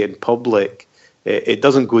think to see it in public, it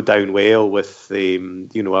doesn't go down well with, you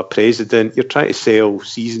know, a president. You're trying to sell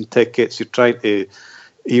season tickets. You're trying to,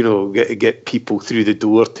 you know, get people through the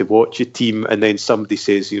door to watch a team, and then somebody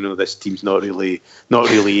says, you know, this team's not really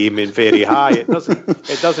aiming very high. It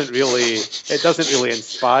doesn't really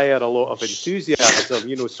inspire a lot of enthusiasm,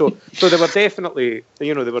 you know. So there were definitely,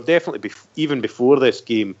 even before this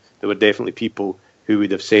game, there were definitely people who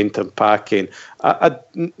would have sent him packing.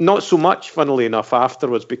 Not so much, funnily enough,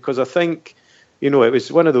 afterwards, because I think, you know, it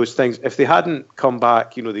was one of those things. If they hadn't come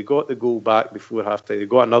back, you know, they got the goal back before half-time, they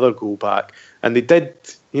got another goal back, and they did,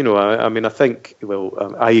 you know, I mean, I think,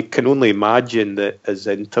 I can only imagine that as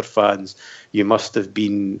Inter fans, you must have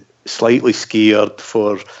been slightly scared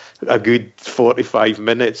for a good 45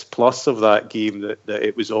 minutes plus of that game, that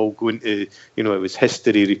it was all going to, you know, it was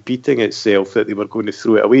history repeating itself, that they were going to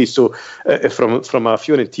throw it away. So from a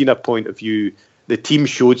Fiorentina point of view, the team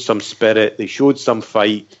showed some spirit, they showed some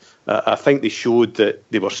fight. I think they showed that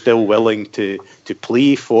they were still willing to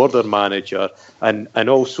play for their manager, and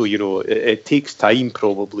also, you know, it takes time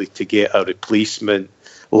probably to get a replacement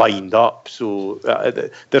lined up. So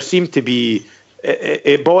there seemed to be,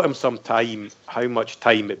 it bought him some time. How much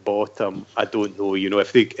time it bought him, I don't know. You know,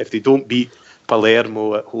 if they don't beat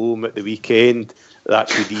Palermo at home at the weekend, that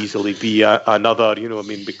could easily be another,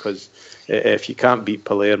 because if you can't beat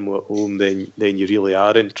Palermo at home, then you really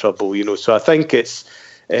are in trouble, So I think it's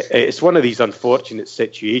one of these unfortunate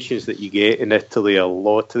situations that you get in Italy a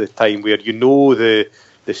lot of the time, where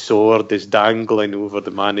the sword is dangling over the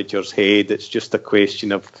manager's head. It's just a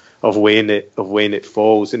question of when it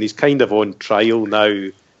falls, and he's kind of on trial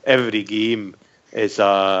now. Every game is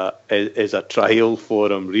a trial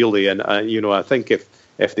for him, really, and I think if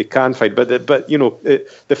they can fight, but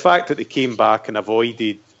the fact that they came back and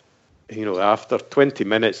avoided, after 20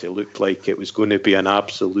 minutes, it looked like it was going to be an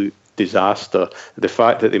absolute disaster. The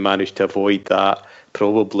fact that they managed to avoid that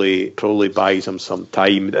probably buys them some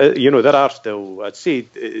time. There are still, I'd say,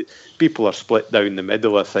 people are split down the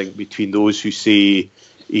middle, I think, between those who say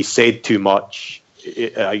he said too much,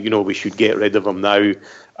 we should get rid of him now,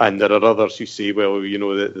 and there are others who say, well,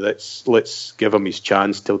 let's give him his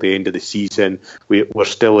chance till the end of the season. We're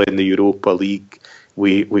still in the Europa League.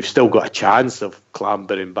 We've still got a chance of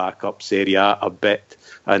clambering back up Serie A a bit,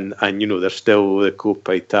 and there's still the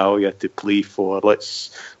Coppa Italia to play for.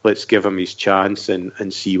 Let's give him his chance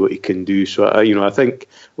and see what he can do. So I think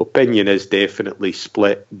opinion is definitely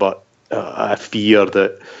split, but I fear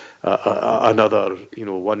that another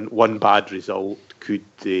one bad result could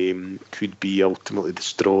be ultimately the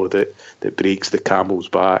straw that breaks the camel's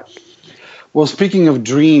back. Well, speaking of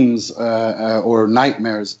dreams or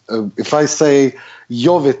nightmares, if I say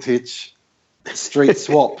Jovetic straight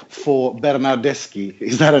swap for Bernardeschi,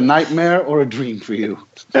 is that a nightmare or a dream for you?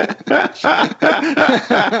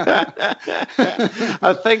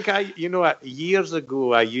 I think years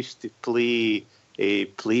ago I used to play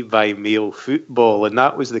play-by-mail football, and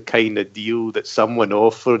that was the kind of deal that someone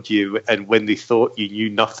offered you, and when they thought you knew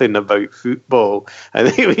nothing about football, and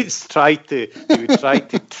they would try to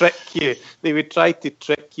trick you. They would try to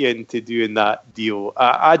trick you into doing that deal.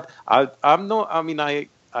 I'm not. I mean, I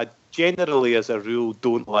generally, as a rule,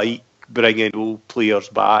 don't like bringing old players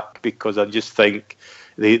back, because I just think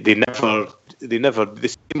they never. The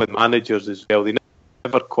same with managers as well. They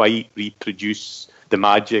never quite reproduce the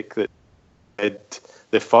magic that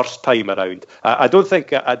the first time around. I don't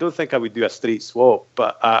think I would do a straight swap,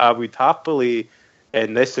 but I would happily,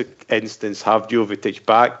 in this instance, have Jovetic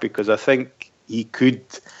back, because I think he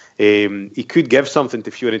could give something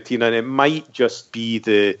to Fiorentina, and it might just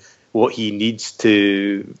be what he needs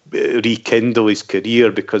to rekindle his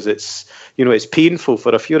career, because it's painful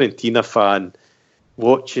for a Fiorentina fan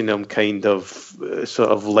watching him kind of sort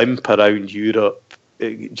of limp around Europe,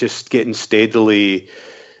 just getting steadily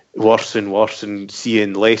worse and worse, and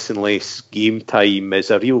seeing less and less game time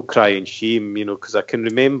is a real crying shame, because I can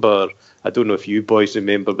remember, I don't know if you boys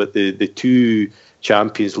remember, but the two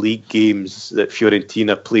Champions League games that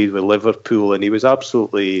Fiorentina played with Liverpool, and he was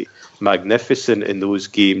absolutely magnificent in those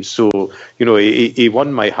games. So, he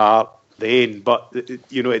won my heart then, but,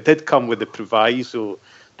 it did come with the proviso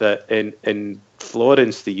that in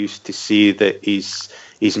Florence they used to say that he's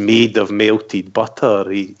made of melted butter.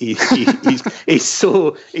 He's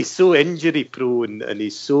so injury prone, and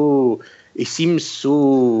his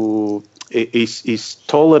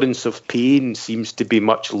tolerance of pain seems to be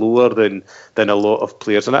much lower than a lot of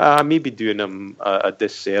players. And I may be doing him a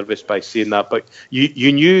disservice by saying that, but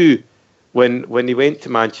you knew when he went to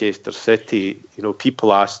Manchester City,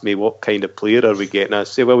 people asked me, what kind of player are we getting? I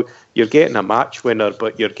say, well, you're getting a match winner,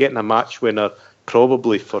 but you're getting a match winner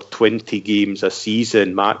probably for 20 games a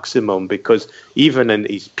season maximum, because even in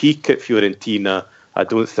his peak at Fiorentina, I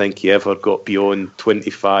don't think he ever got beyond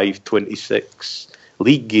 25, 26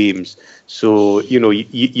 league games. So,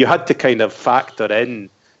 you had to kind of factor in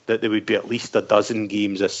that there would be at least a dozen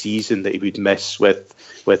games a season that he would miss with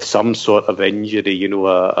some sort of injury,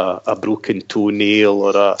 a broken toenail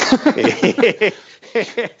or a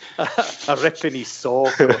rip in his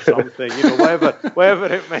sock or something, whatever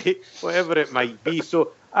it might be.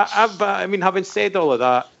 So, I mean, having said all of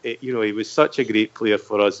that, he was such a great player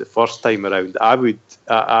for us the first time around. I would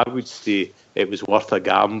say it was worth a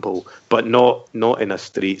gamble, but not in a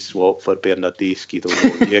straight swap for Bernardeschi, though.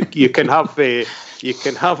 You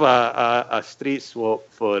can have a straight swap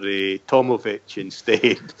for Tomovic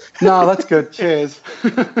instead. No, that's good. Cheers.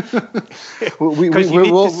 Because you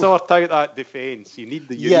need to sort out that defence. You need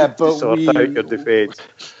to sort out your defence.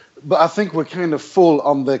 But I think we're kind of full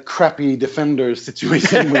on the crappy defender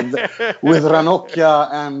situation with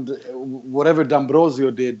Ranocchia and whatever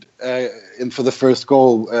D'Ambrosio did for the first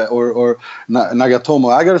goal or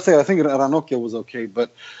Nagatomo. I got to say, I think Ranocchia was okay,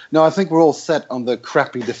 but no, I think we're all set on the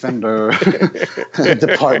crappy defender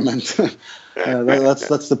department.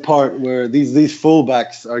 That's the part where these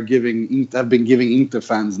fullbacks have been giving Inter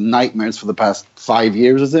fans nightmares for the past 5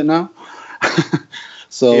 years. Is it now?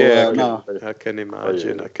 So no. I can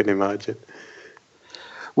imagine.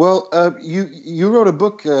 Well, you wrote a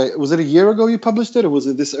book. Was it a year ago you published it, or was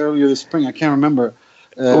it this earlier this spring? I can't remember.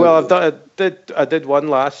 Well, I did one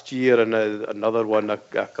last year and another one a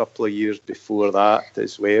couple of years before that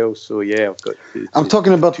as well. So yeah, I've got. I'm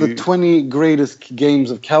talking about the 20 greatest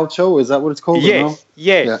games of calcio. Is that what it's called? Yes.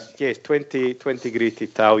 20 great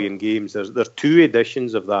Italian games. There's 2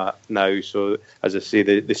 editions of that now. So as I say,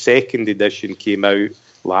 the second edition came out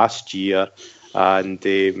last year, and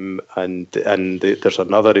there's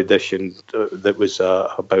another edition that was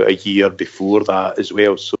about a year before that as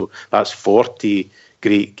well. So that's 40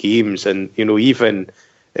 great games, and even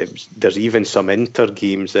there's even some Inter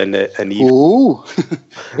games in it, and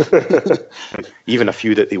even a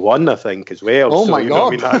few that they won, I think, as well. Oh, so, my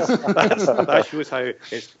God! That shows how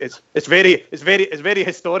it's very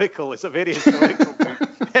historical. It's a very historical book.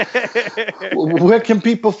 Where can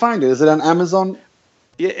people find it? Is it on Amazon?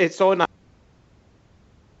 Yeah, it's on.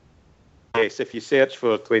 Yes, if you search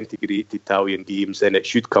for 20 great Italian games, then it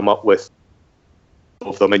should come up with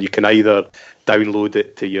of them, and you can either download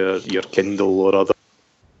it to your Kindle or other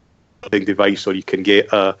device, or you can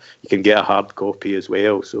get a hard copy as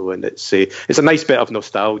well. So, and it's a nice bit of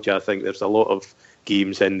nostalgia. I think there's a lot of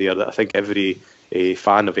games in there that I think every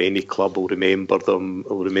fan of any club will remember them.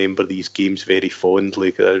 Will remember these games very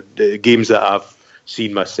fondly. Games that I've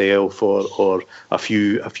seen myself, or a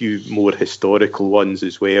few more historical ones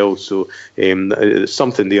as well. So there's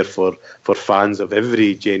something there for fans of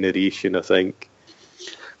every generation, I think.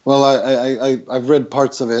 Well, I've read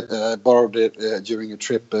parts of it. I borrowed it during a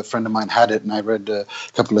trip. A friend of mine had it, and I read a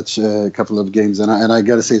couple of games. And I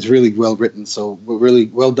got to say, it's really well written. So really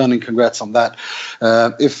well done, and congrats on that.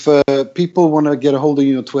 If people want to get a hold of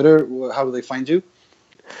you on Twitter, how do they find you?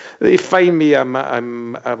 They find me.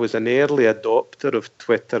 I was an early adopter of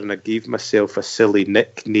Twitter, and I gave myself a silly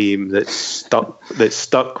nickname that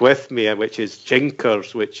stuck with me, which is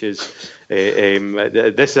Jinkers. Which is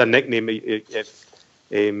this is a nickname.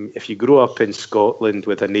 If you grow up in Scotland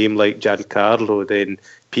with a name like Giancarlo, then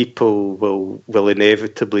people will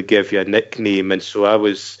inevitably give you a nickname. And so I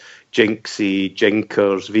was Jinxie,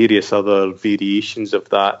 Jinkers, various other variations of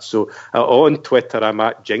that. So on Twitter, I'm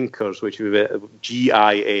at Jinkers, which would be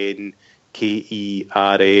Ginkers,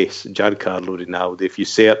 Giancarlo Rinaldi. If you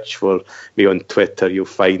search for me on Twitter, you'll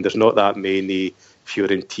find there's not that many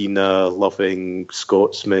Fiorentina-loving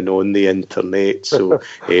Scotsmen on the internet, so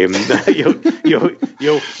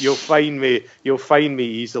you'll find me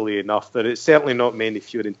easily enough. There is certainly not many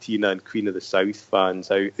Fiorentina and Queen of the South fans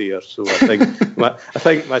out there, so I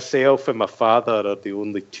think myself and my father are the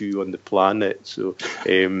only 2 on the planet. So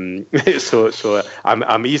so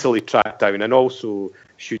I'm easily tracked down, and also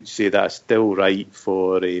should say that I still write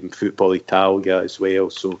for Football Italia as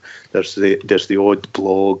well. So there's the odd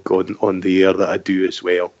blog on there that I do as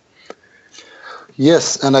well.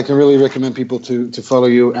 Yes, and I can really recommend people to follow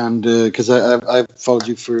you, and because I've followed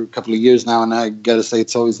you for a couple of years now, and I got to say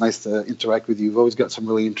it's always nice to interact with you. You've always got some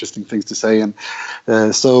really interesting things to say, and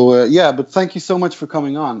but thank you so much for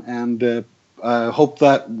coming on, and I hope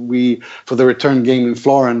that for the return game in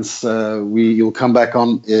Florence, you'll come back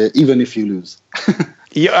on even if you lose.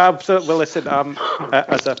 Yeah, absolutely. Well, listen,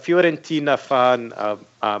 as a Fiorentina fan,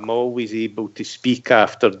 I'm always able to speak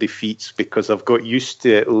after defeats because I've got used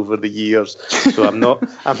to it over the years. So I'm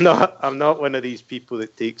not one of these people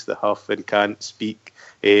that takes the huff and can't speak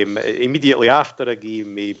immediately after a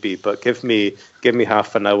game, maybe. But give me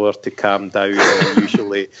half an hour to calm down.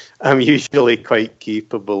 I'm usually quite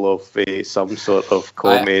capable of some sort of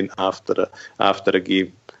comment after a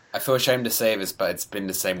game. I feel ashamed to say this, but it's been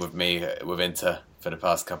the same with me with Inter for the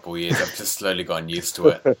past couple of years. I've just slowly gotten used to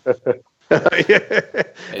it.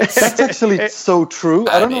 That's actually so true.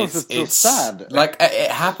 I don't know if it's so sad. Like,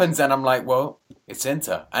 it happens, and I'm like, well, it's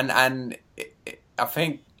Inter. And I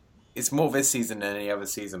think it's more this season than any other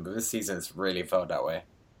season, but this season it's really felt that way.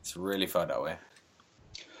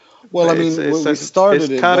 Well, I mean, we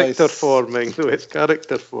started it's character forming. It's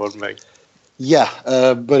character forming. Yeah,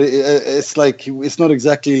 but it's like it's not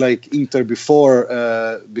exactly like Inter before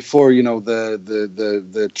the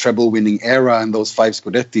treble winning era and those 5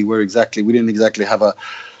 Scudetti, where we didn't exactly have a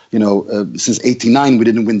since '89 we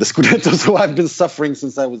didn't win the Scudetto, so I've been suffering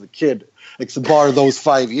since I was a kid, bar those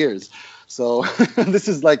 5 years. So this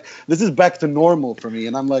is back to normal for me,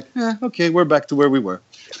 and I'm like, okay, we're back to where we were.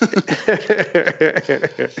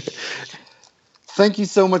 Thank you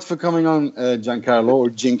so much for coming on, Giancarlo, or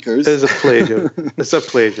Jinkers. It's a pleasure.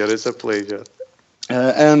 It's a pleasure.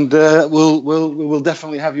 And we'll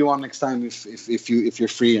definitely have you on next time if you're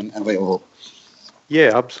free and available.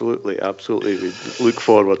 Yeah, absolutely. We look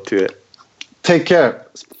forward to it. Take care.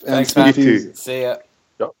 Thanks, man. See ya.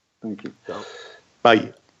 Thank you.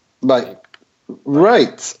 Bye.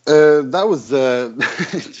 Right. That was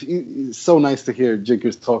so nice to hear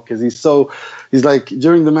Jinkers talk, because he's like,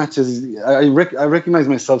 during the matches, I recognize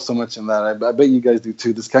myself so much in that. I bet you guys do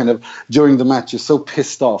too. This kind of, during the match, you're so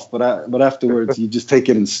pissed off, but afterwards you just take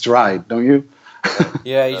it in stride, don't you?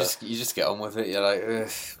 Yeah, you just get on with it. You're like,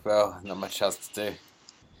 well, not much else to do.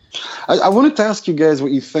 I wanted to ask you guys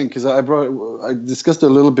what you think, because I discussed a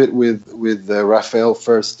little bit with Rafael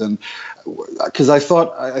first, and because I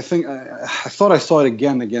thought I saw it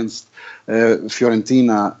again against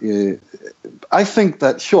Fiorentina. I think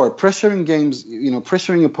that, sure, pressuring games,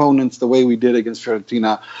 pressuring opponents the way we did against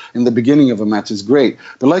Fiorentina in the beginning of a match is great,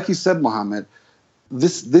 but like you said, Mohammed,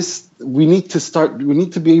 we need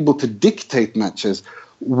to be able to dictate matches.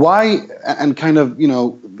 Why, and kind of,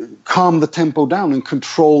 calm the tempo down and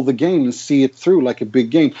control the game and see it through like a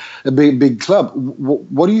big game, a big club.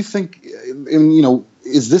 What do you think?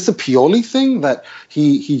 Is this a Pioli thing that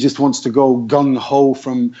he just wants to go gung ho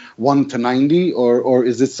from 1 to 90, or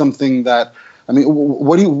is it something that? I mean,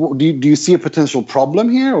 what do you see a potential problem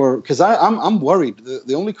here? Or because I'm worried.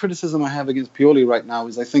 The only criticism I have against Pioli right now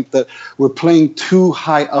is I think that we're playing too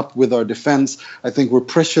high up with our defense. I think we're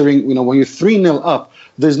pressuring. When you're 3-0 up,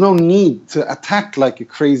 there's no need to attack like a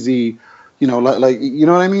crazy. Like you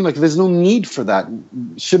know what I mean? Like there's no need for that.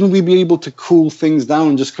 Shouldn't we be able to cool things down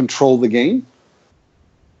and just control the game?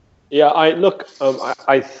 Yeah, I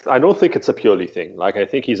don't think it's a Pioli thing. Like I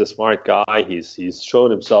think he's a smart guy. He's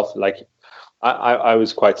shown himself like. I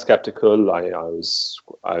was quite skeptical. I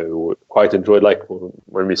quite enjoyed, like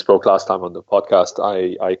when we spoke last time on the podcast.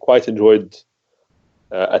 I quite enjoyed,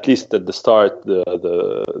 at least at the start,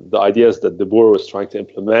 the ideas that De Boer was trying to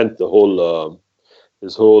implement. The whole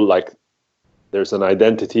his whole like, there's an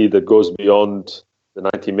identity that goes beyond the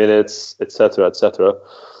 90 minutes, etc., etc.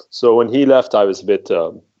 So when he left, I was a bit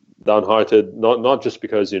downhearted. Not just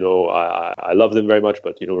because I loved him very much,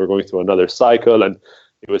 but we're going through another cycle and.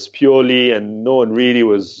 It was Pioli, and no one really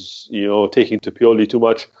was, taking to Pioli too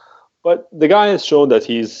much. But the guy has shown that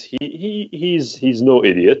he's no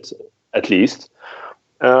idiot, at least.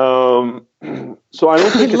 So I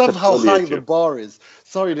don't think I love how high the bar is.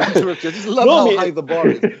 Sorry to interrupt you. I just love how high the bar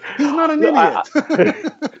is. He's not an idiot.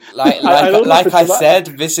 Like I said,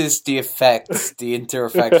 this is the Inter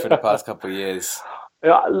effect for the past couple of years.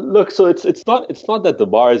 Yeah, look, so it's not that the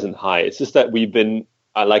bar isn't high. It's just that we've been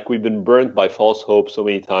burnt by false hope so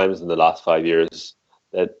many times in the last 5 years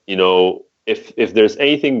that, if there's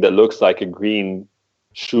anything that looks like a green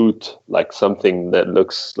shoot, like something that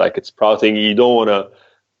looks like it's sprouting, you don't want to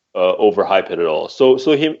overhype it at all. So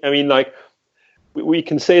we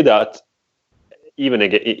can say that even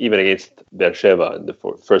against Beersheva in the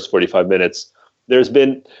first 45 minutes, there's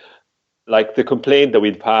been like the complaint that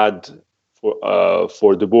we've had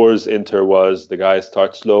for De Boer's Inter was the guys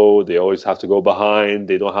start slow. They always have to go behind.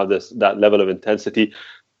 They don't have that level of intensity,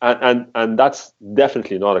 and that's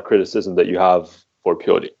definitely not a criticism that you have for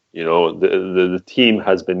Pioli. The team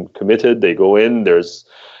has been committed. They go in. There's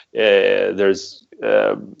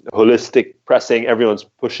holistic pressing. Everyone's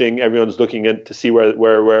pushing. Everyone's looking in to see where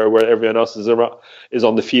everyone else is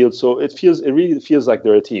on the field. So it really feels like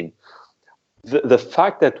they're a team. The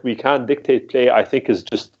fact that we can't dictate play, I think, is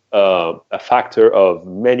just a factor of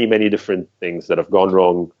many, many different things that have gone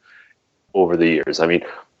wrong over the years. I mean,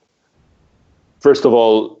 first of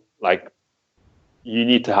all, like, you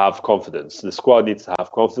need to have confidence. The squad needs to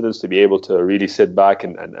have confidence to be able to really sit back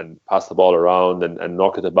and pass the ball around and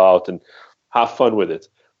knock it about and have fun with it.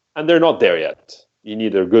 And they're not there yet. You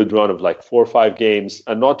need a good run of like 4 or 5 games,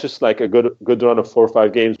 and not just like a good run of 4 or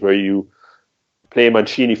 5 games where you play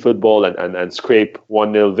Mancini football and scrape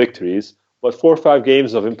 1-0 victories, but 4 or 5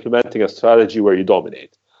 games of implementing a strategy where you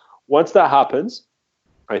dominate. Once that happens,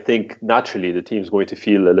 I think naturally the team's going to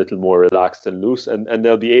feel a little more relaxed and loose, and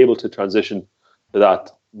they'll be able to transition to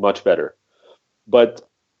that much better. But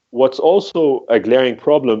what's also a glaring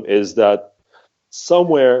problem is that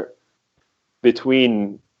somewhere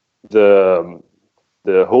between the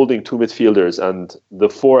holding 2 midfielders and the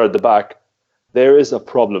 4 at the back, there is a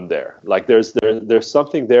problem there. Like there's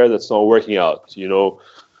something there that's not working out.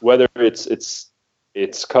 whether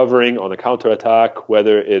it's covering on a counterattack,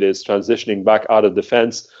 whether it is transitioning back out of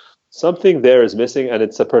defense. Something there is missing, and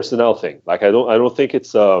it's a personnel thing. Like I don't think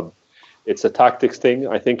it's a tactics thing.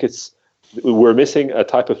 I think we're missing a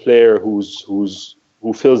type of player who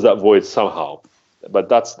fills that void somehow. But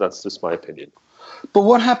that's just my opinion. But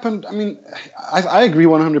what happened? I mean, I agree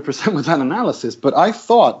 100% with that analysis. But I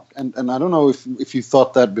thought, and I don't know if you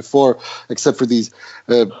thought that before, except for these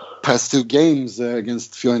past two games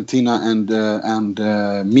against Fiorentina and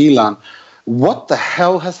Milan. What the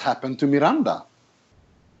hell has happened to Miranda?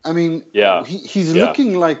 I mean, he's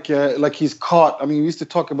looking like he's caught. I mean, we used to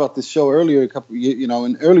talk about this show earlier,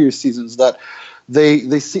 in earlier seasons, that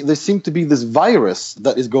they seem to be this virus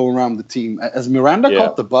that is going around the team. Has Miranda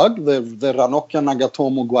caught the bug, the Ranocchia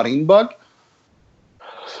Nagatomo Guarin bug?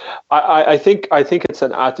 I think it's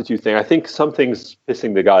an attitude thing. I think something's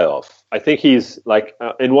pissing the guy off. I think he's like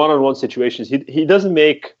in one-on-one situations, he doesn't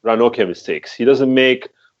make Ranocchia mistakes. He doesn't make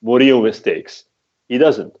Murillo mistakes. He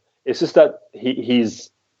doesn't. It's just that he's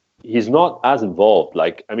not as involved.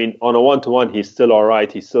 Like, I mean, on a one-to-one, he's still all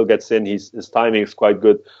right. He still gets in. His timing is quite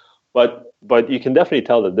good. But you can definitely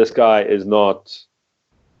tell that this guy is not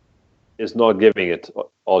giving it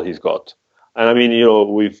all he's got. And I mean,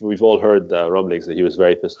 we've all heard rumblings that he was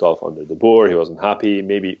very pissed off under De Boer. He wasn't happy.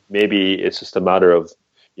 Maybe it's just a matter of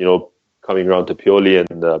coming around to Pioli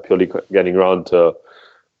and Pioli getting around to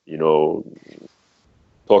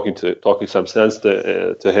talking some sense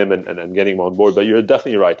to him and getting him on board. But you're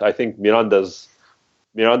definitely right. I think Miranda's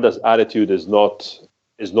attitude is not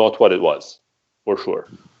what it was, for sure.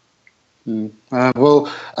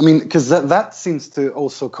 Well, I mean, because that seems to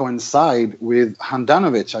also coincide with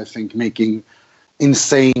Handanovic, I think, making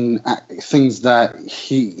insane things that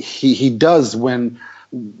he does when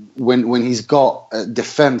he's got a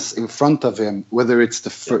defense in front of him, whether it's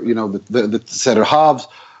the center halves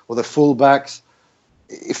or the fullbacks.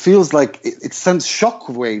 It feels like it sends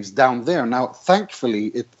shockwaves down there. Now, thankfully,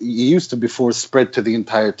 it used to before spread to the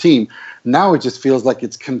entire team. Now it just feels like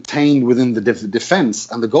it's contained within the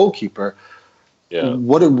defense and the goalkeeper. Yeah.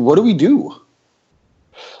 What do we do?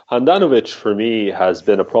 Handanovic, for me, has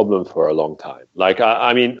been a problem for a long time. Like,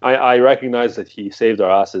 I recognize that he saved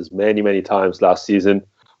our asses many, many times last season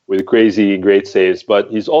with crazy, great saves,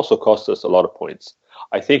 but he's also cost us a lot of points.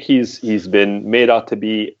 I think he's been made out to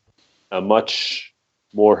be a much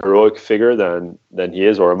more heroic figure than he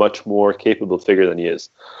is, or a much more capable figure than he is.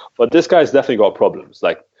 But this guy's definitely got problems,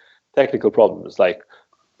 like technical problems, like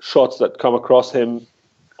shots that come across him,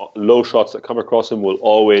 low shots that come across him you'll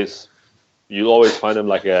always find him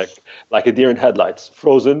like a deer in headlights,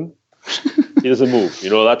 frozen. He doesn't move.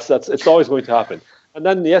 That's it's always going to happen. And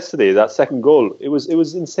then yesterday, that second goal, it was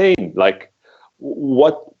insane. Like,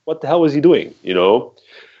 what the hell was he doing?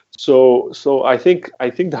 So I think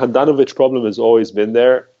the Handanovic problem has always been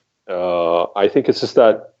there. I think it's just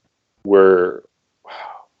that we're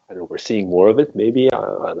seeing more of it. Maybe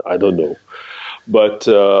I don't know, but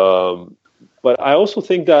I also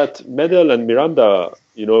think that Medel and Miranda,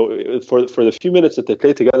 for the few minutes that they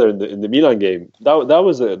played together in the Milan game, that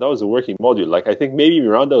was a working module. Like, I think maybe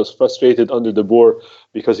Miranda was frustrated under De Boer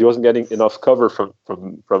because he wasn't getting enough cover from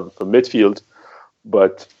midfield,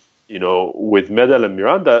 but with Medel and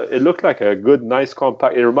Miranda, it looked like a good, nice,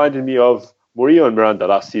 compact. It reminded me of Murillo and Miranda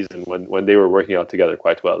last season when they were working out together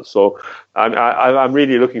quite well. So I'm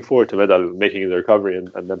really looking forward to Medel making the recovery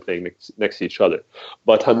and them playing next to each other.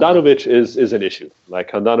 But Handanovic is an issue.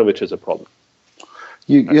 Like, Handanovic is a problem.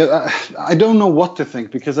 I don't know what to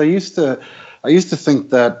think, because I used to think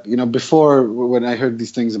that, before, when I heard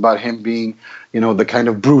these things about him being, the kind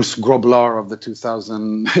of Bruce Groblar of the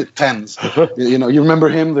 2010s. You remember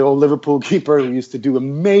him, the old Liverpool keeper who used to do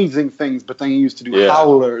amazing things, but then he used to do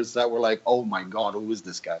howlers that were like, oh my God, who is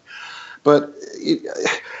this guy? But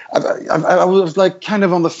I was like kind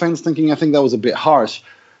of on the fence, thinking I think that was a bit harsh.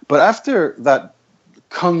 But after that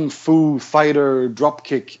kung fu fighter drop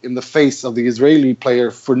kick in the face of the Israeli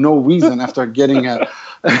player for no reason, after getting a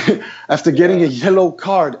yellow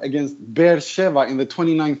card against Beersheva in the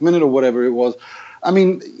 29th minute or whatever it was, I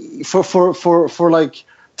mean, for like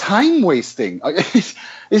time wasting,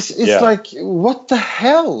 it's like, what the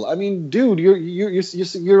hell? I mean, dude,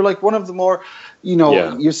 you're like one of the more,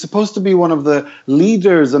 you're supposed to be one of the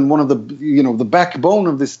leaders and one of the the backbone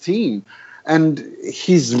of this team, and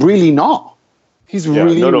he's really not. He's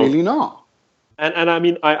really not. And I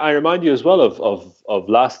mean, I remind you as well of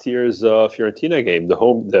last year's Fiorentina game,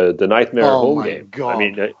 the nightmare home game. God. I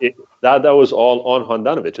mean, that was all on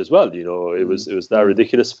Handanovic as well. It was that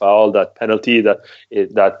ridiculous foul, that penalty that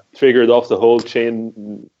triggered off the whole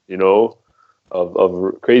chain.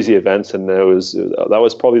 of crazy events, and that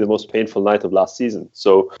was probably the most painful night of last season.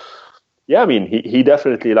 So, yeah, I mean, he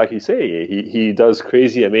definitely, like you say, he does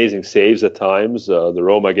crazy, amazing saves at times. The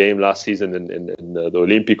Roma game last season in the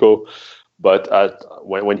Olimpico, but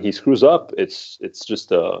when he screws up, it's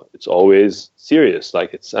always serious.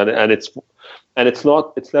 Like it's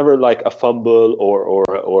never like a fumble or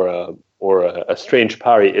a strange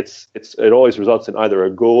parry. It always results in either a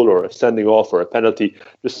goal or a sending off or a penalty,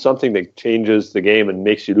 just something that changes the game and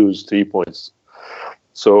makes you lose 3 points.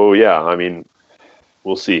 So yeah, I mean,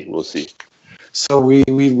 we'll see. So we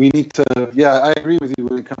need to, yeah, I agree with you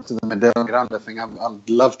when it comes to the Medel and Granda thing. I'd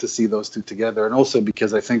love to see those two together, and also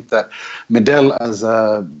because I think that Medel as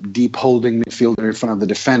a deep holding midfielder in front of the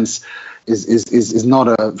defense is not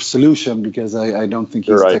a solution, because I don't think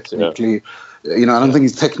he's technically, I don't think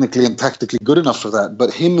he's technically and tactically good enough for that.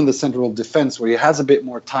 But him in the center of defense, where he has a bit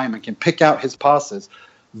more time and can pick out his passes,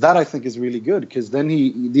 that I think is really good, because then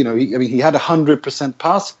he had 100%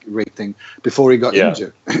 pass rating before he got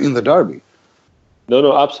injured in the derby.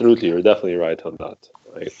 No, absolutely. You're definitely right on that.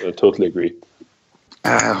 I totally agree.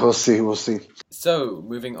 We'll see. So,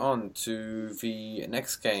 moving on to the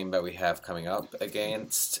next game that we have coming up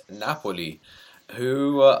against Napoli,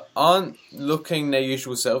 who aren't looking their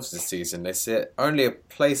usual selves this season. They sit only a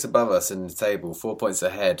place above us in the table, 4 points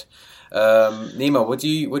ahead. Nima, what do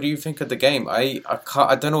you think of the game? I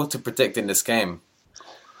don't know what to predict in this game.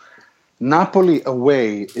 Napoli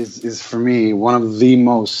away is for me one of the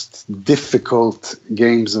most difficult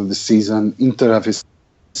games of the season. Inter have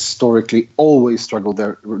historically always struggled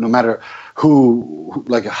there, no matter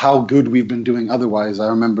how good we've been doing otherwise. I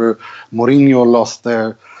remember Mourinho lost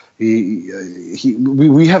there. We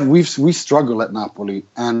struggle at Napoli,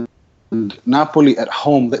 and Napoli at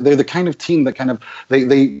home, they're the kind of team that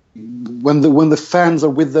when the fans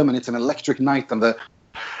are with them and it's an electric night, and the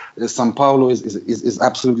San Paolo is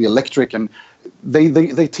absolutely electric, and they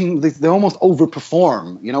almost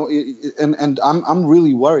overperform, and I'm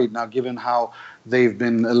really worried now, given how they've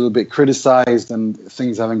been a little bit criticized and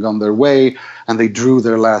things haven't gone their way, and they drew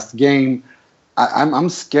their last game. I'm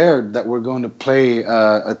scared that we're going to play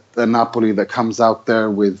a Napoli that comes out there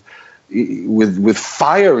with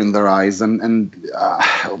fire in their eyes, and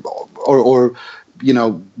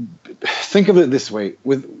think of it this way: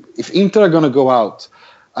 if Inter are going to go out,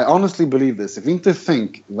 I honestly believe this. If Inter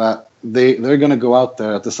think that they're going to go out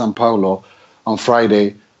there at the San Paolo on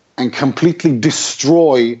Friday and completely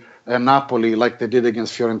destroy Napoli like they did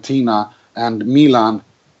against Fiorentina and Milan,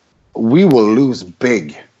 we will lose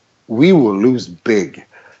big.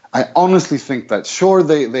 I honestly think that. Sure,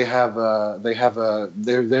 their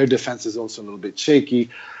defense is also a little bit shaky,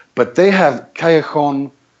 but they have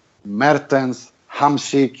Callejon, Mertens,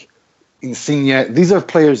 Hamsik, Insigne. These are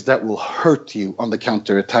players that will hurt you on the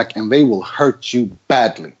counter attack, and they will hurt you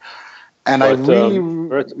badly. And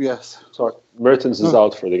yes. Sorry, Mertens is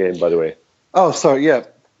out for the game, by the way. Oh, sorry.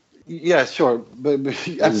 Yeah, sure, but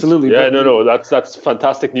absolutely. Yeah, no, that's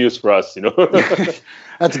fantastic news for us,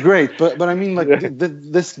 That's great, but I mean, like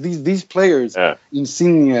these players,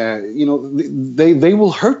 Insigne, they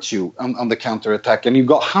will hurt you on the counter attack, and you've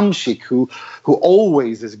got Hamsik who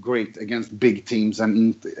always is great against big teams,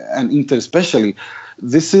 and Inter especially.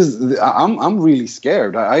 I'm really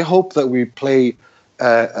scared. I hope that we play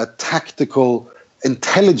a tactical,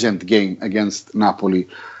 intelligent game against Napoli.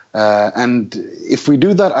 And if we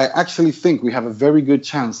do that, I actually think we have a very good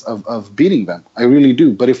chance of beating them. I really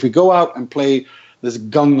do. But if we go out and play this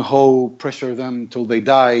gung-ho, pressure them till they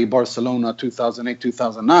die, Barcelona 2008,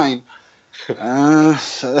 2009, I'm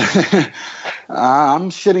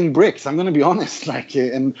shitting bricks. I'm going to be honest.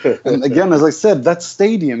 And again, as I said, that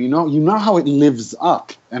stadium, you know how it lives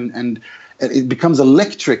up and it becomes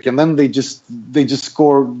electric, and then they just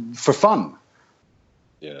score for fun.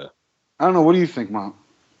 Yeah. I don't know. What do you think, Matt?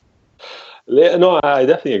 No, I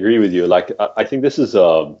definitely agree with you. Like, I think this is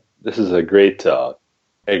a great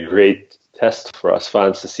test for us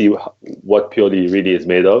fans to see what Pioli really is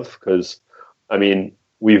made of. Because, I mean,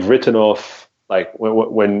 we've written off, like,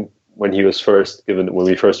 when he was first given, when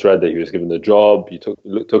we first read that he was given the job, you took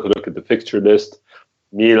a look at the fixture list,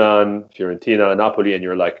 Milan, Fiorentina, Napoli, and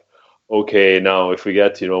you're like, okay, now if we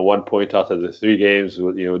get 1 point out of the 3 games,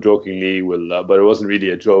 jokingly, but it wasn't really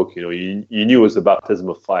a joke. You knew it was a baptism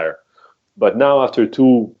of fire. But now, after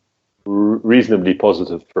 2 reasonably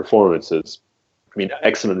positive performances, I mean,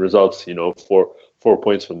 excellent results, 4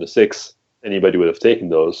 points from the 6, anybody would have taken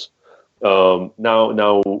those. Now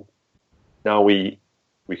we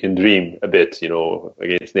can dream a bit,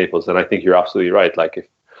 against Naples. And I think you're absolutely right. Like,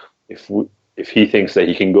 if he thinks that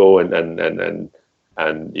he can go and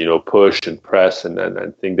and push and press and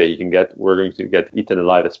think that we're going to get eaten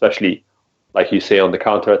alive, especially like you say on the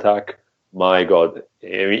counter attack. My God,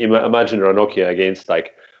 I mean, imagine Ranocchia against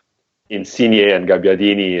like Insigne and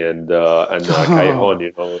Gabbiadini and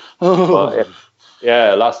Callejon.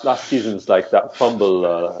 Yeah, last season's like that fumble,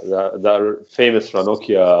 that famous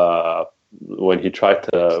Ranocchia when he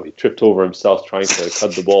tripped over himself trying to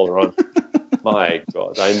cut the ball around. My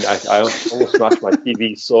God, I almost smashed my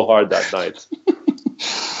TV so hard that night.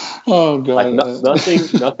 Oh God! Like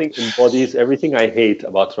nothing embodies everything I hate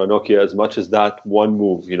about Ranocchia as much as that one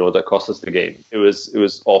move, that cost us the game. It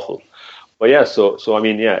was awful. But yeah, so I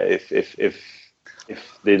mean, yeah,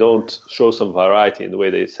 if they don't show some variety in the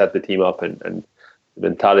way they set the team up and the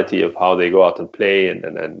mentality of how they go out and play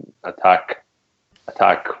and attack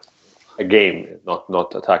a game,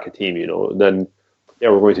 not attack a team, then yeah,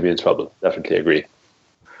 we're going to be in trouble. Definitely agree.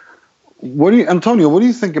 Antonio, what do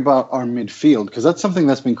you think about our midfield? Because that's something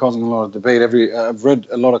that's been causing a lot of debate. I've read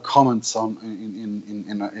a lot of comments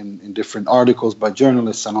in different articles by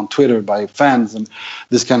journalists and on Twitter by fans and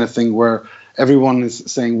this kind of thing, where everyone is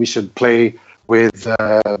saying we should play with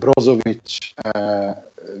Brozovic,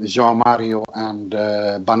 João Mario, and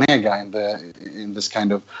Banega in this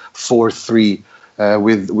kind of 4-3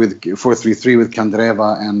 with 4-3-3 with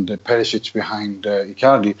Candreva and Perisic behind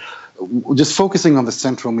Icardi. Just focusing on the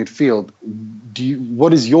central midfield,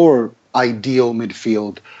 what is your ideal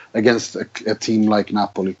midfield against a team like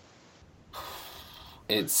Napoli?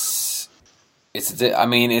 It's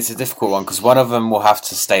a difficult one because one of them will have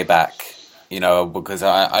to stay back, because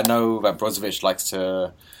I know that Brozovic likes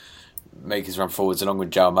to make his run forwards along with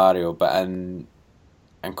João Mario, but and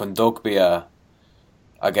Kondogbia,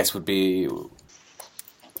 I guess would be.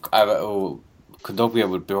 Kondogbia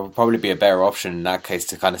would probably be a better option in that case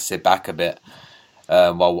to kind of sit back a bit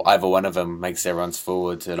while either one of them makes their runs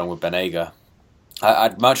forward along with Banega.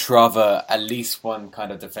 I'd much rather at least one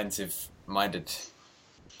kind of defensive-minded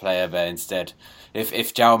player there instead. If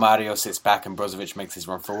João Mario sits back and Brozovic makes his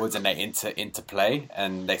run forwards and they interplay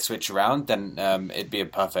and they switch around, then it'd be a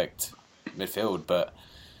perfect midfield. But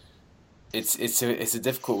it's a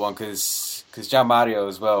difficult one because João Mario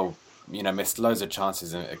as well, missed loads of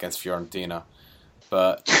chances against Fiorentina.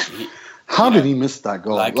 But how did he miss that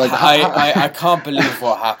goal? I can't believe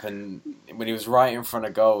what happened when he was right in front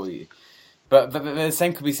of goal. But the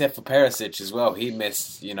same could be said for Perisic as well. He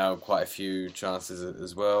missed quite a few chances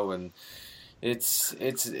as well, and it's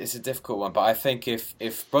a difficult one. But I think if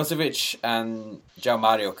Brozovic and João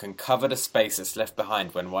Mario can cover the space that's left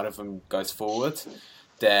behind when one of them goes forward,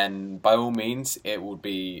 then by all means it would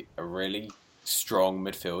be a really strong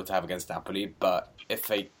midfield to have against Napoli. But if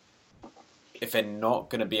they're not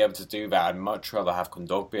going to be able to do that, I'd much rather have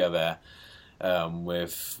Kondogbia there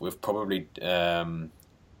with probably João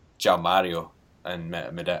Mario and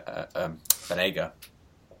Banega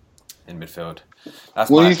in midfield.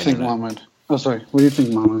 That's what do you think, Mohamed? Oh, sorry. What do you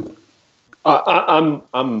think, Mohamed?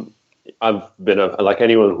 I've been like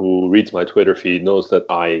anyone who reads my Twitter feed knows that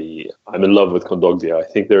I'm in love with Kondogbia. I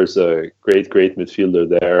think there's a great midfielder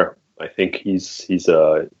there. I think he's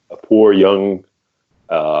a poor young.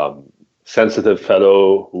 Sensitive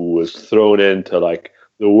fellow who was thrown into like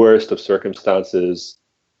the worst of circumstances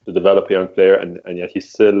to develop a young player, and yet he's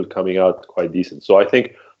still coming out quite decent. So I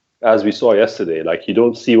think, as we saw yesterday, like you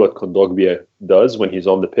don't see what Kondogbia does when he's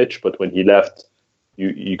on the pitch, but when he left,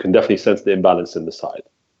 you can definitely sense the imbalance in the side.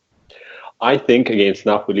 I think against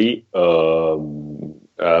Napoli,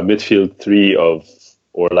 midfield three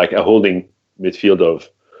or like a holding midfield of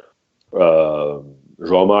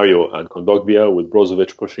João Mario and Kondogbia with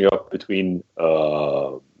Brozovic pushing up between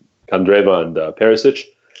Candreva and Perisic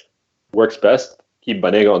works best. Keep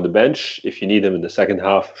Banega on the bench if you need him in the second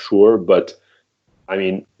half, sure. But I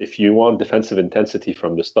mean, if you want defensive intensity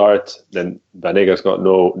from the start, then Banega's got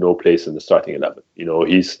no place in the starting 11.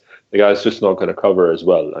 The guy's just not going to cover as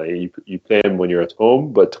well. You play him when you're at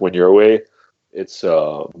home, but when you're away, it's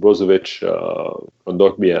Brozovic,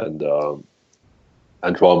 Kondogbia,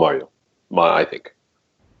 and João Mario. I think.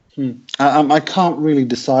 I can't really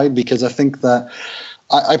decide because I think that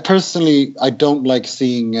I personally don't like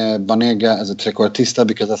seeing Banega as a trequartista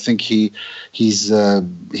because I think he's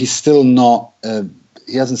still not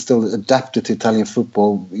he hasn't still adapted to Italian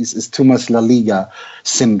football. It's too much La Liga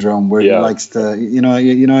syndrome where he likes to he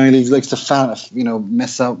likes to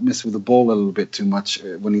mess with the ball a little bit too much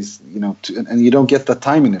when he's and you don't get that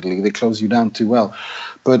time in Italy. They close you down too well.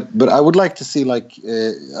 But I would like to see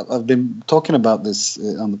I've been talking about this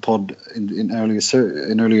on the pod in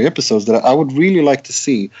earlier episodes that I would really like to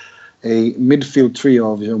see a midfield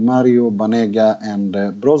trio of Mario, Banega, and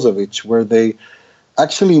Brozovic where they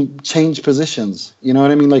actually change positions. You know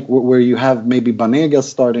what I mean? Like where you have maybe Banega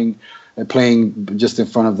starting, playing just in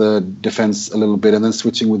front of the defense a little bit, and then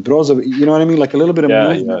switching with Brozovic. You know what I mean? Like a little bit of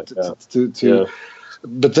movement to.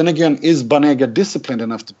 But then again, is Banega disciplined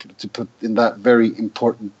enough to put in that very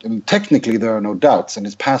important? I mean, technically there are no doubts, and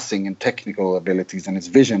his passing and technical abilities and his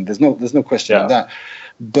vision. There's no question of that.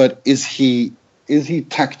 But is he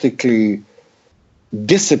tactically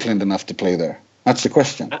disciplined enough to play there? That's the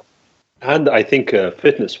question. And I think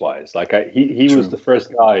fitness-wise, like he was the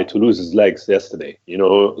first guy to lose his legs yesterday. You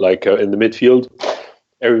know, like in the midfield,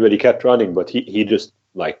 everybody kept running, but he just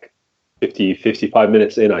like 55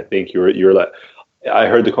 minutes in, I think you're like. I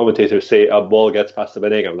heard the commentator say a ball gets past the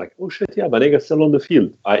Banega. I'm like, oh shit, yeah, Banega's still on the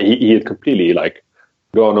field. He had completely like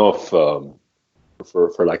gone off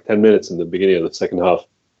for like 10 minutes in the beginning of the second half.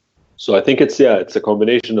 So I think it's a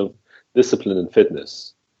combination of discipline and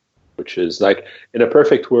fitness, which is like in a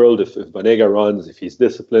perfect world, if Banega runs, if he's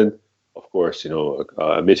disciplined, of course, you know,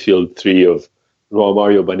 a midfield three of João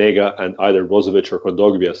Mario, Banega, and either Brozovic or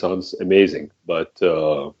Kondogbia sounds amazing. But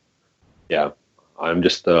I'm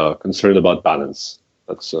just concerned about balance.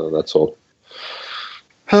 That's all.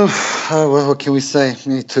 Well, what can we say?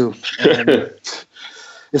 Me too.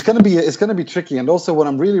 It's gonna be tricky, and also what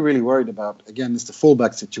I'm really, really worried about again is the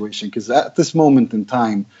fullback situation, because at this moment in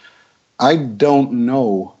time, I don't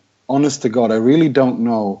know. Honest to God, I really don't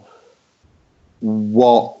know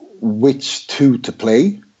which two to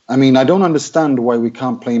play. I mean, I don't understand why we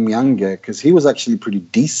can't play Miange, because he was actually pretty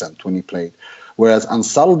decent when he played. Whereas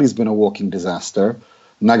Ansaldi's been a walking disaster.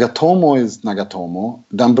 Nagatomo is Nagatomo.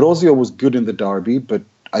 D'Ambrosio was good in the derby, but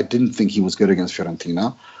I didn't think he was good against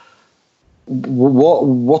Fiorentina.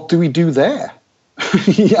 What do we do there?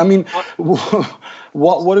 I mean,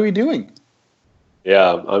 what are we doing?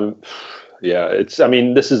 It's. I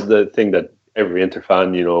mean, this is the thing that every Inter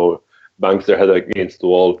fan, you know, bangs their head against the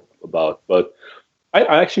wall about. But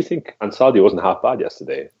I actually think Ansaldi wasn't half bad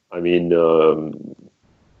yesterday. I mean.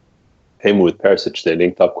 Him with Perisic, they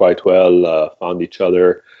linked up quite well, found each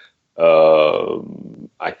other.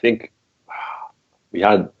 I think we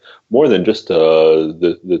had more than just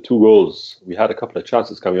the two goals. We had a couple of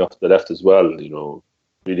chances coming off the left as well, you know,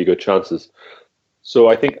 really good chances. So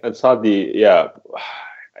I think Ansaldi,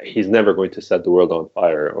 he's never going to set the world on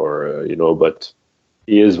fire or, you know, but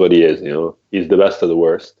he is what he is, you know. He's the best of the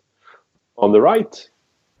worst. On the right...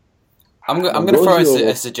 I'm going to throw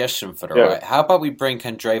a suggestion for the right. How about we bring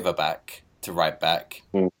Candreva back to right back,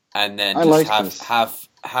 and then have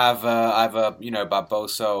either, you know,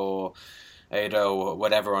 Barbosa or Edo or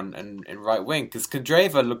whatever in right wing, because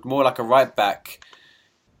Candreva looked more like a right back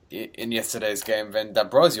in yesterday's game than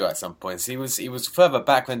D'Ambrosio at some points. He was further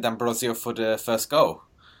back than D'Ambrosio for the first goal.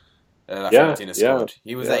 Fiorentina scored.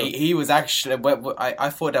 He was actually. I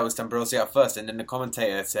thought that was D'Ambrosio at first, and then the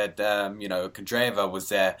commentator said, you know, Candreva was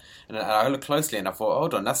there, and I looked closely, and I thought,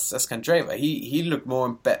 hold on, that's Candreva. He looked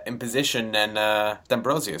more in position than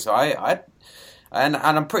D'Ambrosio. So and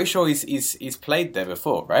I'm pretty sure he's played there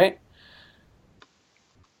before, right?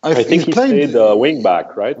 I think he played wing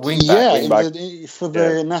back, right? Wing back for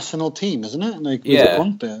the national team, isn't it? Like with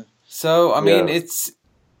Conte. So I mean, it's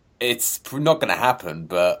not going to happen,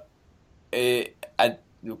 but.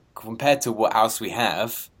 Compared to what else we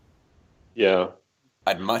have,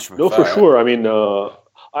 I'd much prefer. No, for sure. I mean,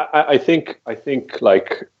 I think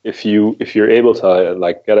like if you're able to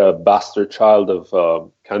like get a bastard child of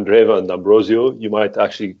Candreva and D'Ambrosio, you might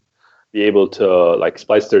actually be able to like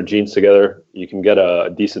splice their genes together. You can get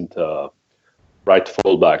a decent right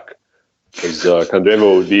fullback, because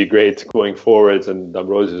Candreva would be great going forwards, and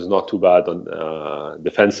D'Ambrosio is not too bad on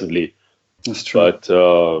defensively. That's true.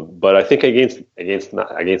 But I think against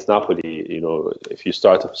Napoli, you know, if you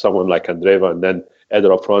start with someone like Candreva and then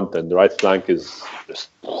Eder up front, and the right flank is just,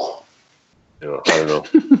 you know, I don't know.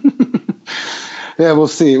 Yeah, we'll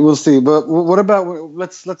see. But what about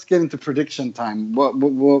let's get into prediction time. What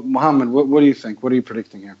Mohammed? What do you think? What are you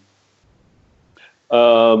predicting here?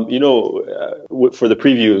 You know, for the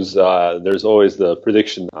previews, there's always the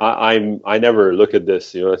prediction. I never look at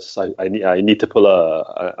this. You know, I need to pull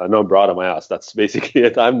a number out of my ass. That's basically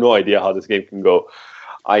it. I have no idea how this game can go.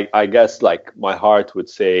 I guess like my heart would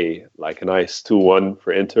say like a nice 2-1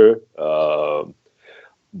 for Inter.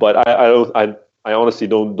 But I honestly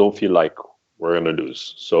don't feel like we're gonna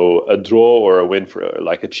lose. So a draw or a win for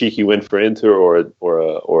like a cheeky win for Inter or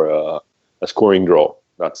a scoring draw.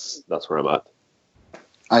 That's where I'm at.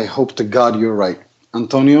 I hope to God you're right.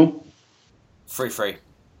 Antonio? 3-3.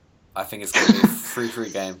 I think it's going to be a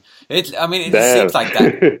 3-3 game. It seems like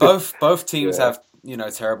that. Both teams have, you know,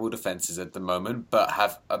 terrible defenses at the moment, but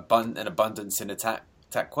have an abundance in attack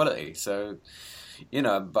quality. So,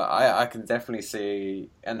 But I can definitely see,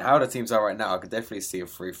 and how the teams are right now, I could definitely see a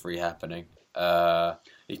 3-3 happening.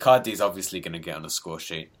 Icardi is obviously going to get on the score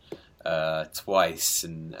sheet twice,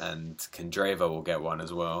 and Candreva will get one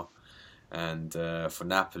as well. And for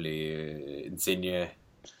Napoli, Insigne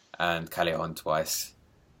and Callejon twice.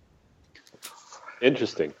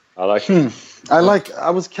 Interesting. I like it. I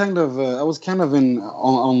was kind of in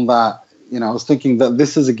on that. I was thinking that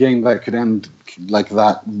this is a game that could end like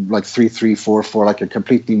that, like 3-3, 4-4, like a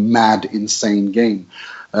completely mad, insane game,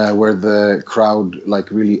 where the crowd like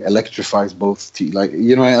really electrifies both teams. Like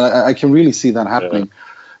I can really see that happening,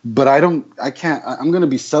 but I can't. I'm going to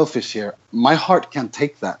be selfish here. My heart can't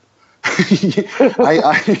take that.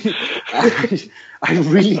 I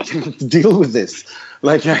really can't deal with this.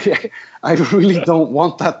 Like I really don't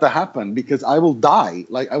want that to happen, because I will die.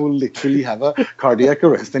 Like I will literally have a cardiac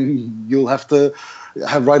arrest, and you'll have to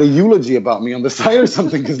write a eulogy about me on the side or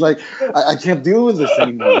something, because like I can't deal with this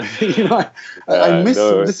anymore. I miss.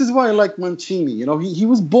 No. This is why I like Mancini. He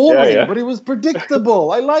was boring, but it was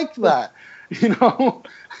predictable. I like that.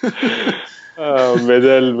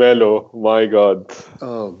 Medel Melo, my God.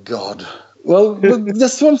 Oh God. Well,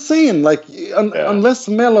 that's what I'm saying. Like, unless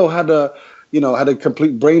Melo had a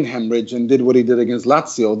complete brain hemorrhage and did what he did against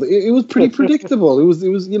Lazio, it was pretty predictable. It was.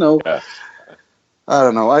 I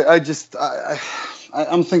don't know.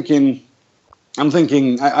 I'm thinking.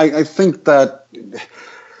 I think that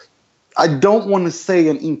I don't want to say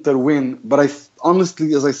an Inter win, but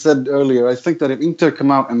honestly, as I said earlier, I think that if Inter come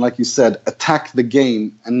out and, like you said, attack the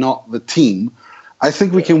game and not the team, I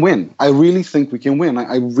think we can win. I really think we can win.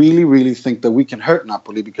 I really, really think that we can hurt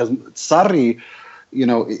Napoli, because Sarri,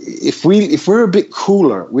 if we're a bit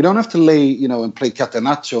cooler, we don't have to lay, and play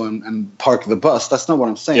catenaccio and park the bus. That's not what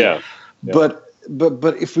I'm saying. Yeah. But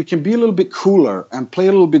if we can be a little bit cooler and play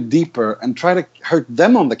a little bit deeper and try to hurt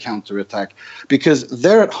them on the counter-attack, because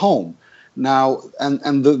they're at home now,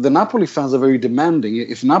 and the Napoli fans are very demanding.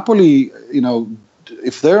 If Napoli,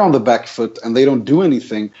 if they're on the back foot and they don't do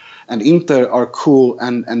anything, and Inter are cool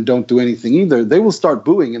and don't do anything either, they will start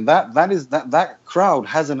booing, and that crowd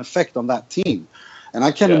has an effect on that team. And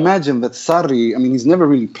I can imagine that Sarri, he's never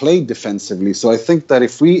really played defensively, so I think that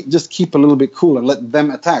if we just keep a little bit cool and let them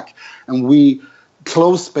attack, and we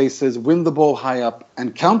close spaces, win the ball high up,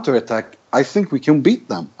 and counter-attack, I think we can beat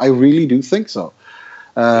them. I really do think so.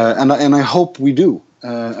 And I hope we do.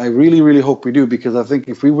 I really, really hope we do, because I think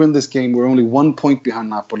if we win this game, we're only 1 point behind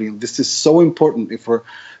Napoli, and this is so important if we're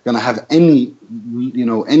going to have any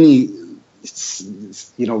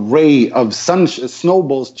ray of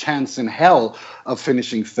snowball's chance in hell of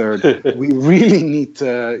finishing third. We really need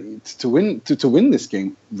to win this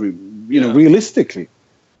game, realistically.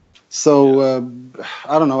 So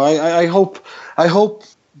I don't know. I hope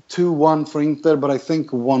 2-1 for Inter, but I think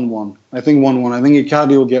 1-1. I think 1-1. I think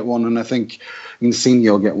Icardi will get one, and I think Insigne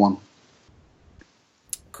will get one.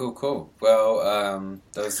 Cool. Well,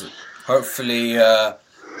 hopefully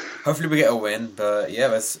we get a win. But yeah,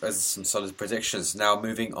 there's some solid predictions. Now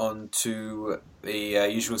moving on to the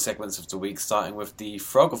usual segments of the week, starting with the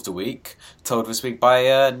Frog of the Week, told this week by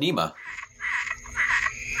Nima.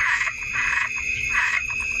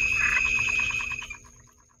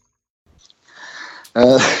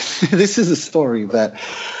 This is a story that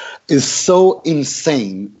is so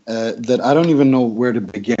insane that I don't even know where to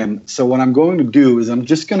begin. So what I'm going to do is I'm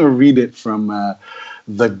just going to read it from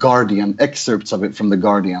The Guardian, excerpts of it from The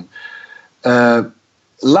Guardian.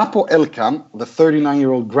 Lapo Elkan, the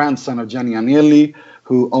 39-year-old grandson of Gianni Agnelli,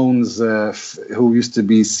 who used to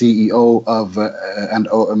be CEO of and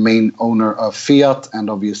a main owner of Fiat and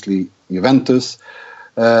obviously Juventus,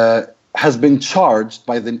 has been charged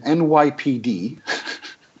by the NYPD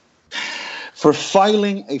for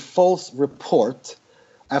filing a false report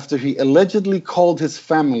after he allegedly called his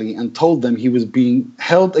family and told them he was being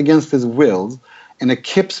held against his will in a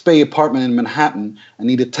Kips Bay apartment in Manhattan and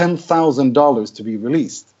needed $10,000 to be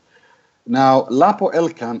released. Now, Lapo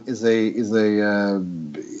Elkan is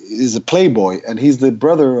a playboy, and he's the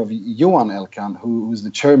brother of Johan Elkan, who's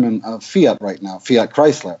the chairman of Fiat right now, Fiat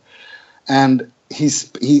Chrysler, and he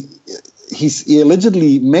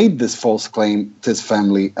allegedly made this false claim to his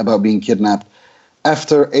family about being kidnapped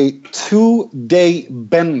after a 2-day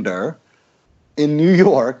bender in New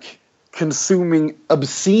York, consuming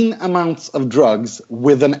obscene amounts of drugs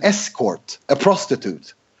with an escort, a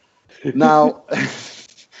prostitute. Now,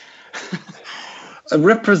 a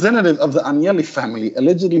representative of the Agnelli family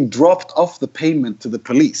allegedly dropped off the payment to the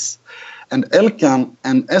police, and Elkan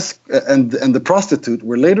and the prostitute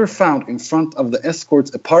were later found in front of the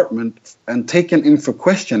escort's apartment and taken in for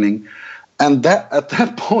questioning, and that at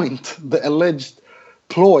that point the alleged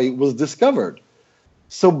ploy was discovered.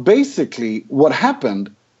 So basically, what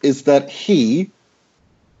happened is that he...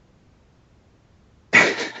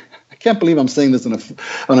 I can't believe I'm saying this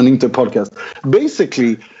on an Inter podcast.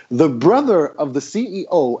 Basically, the brother of the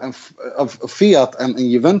CEO of Fiat and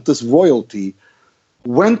Juventus royalty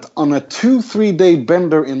went on a 2-3 day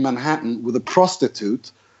bender in Manhattan with a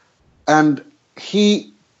prostitute, and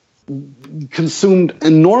he consumed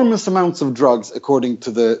enormous amounts of drugs, according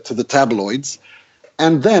to the tabloids,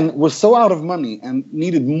 and then was so out of money and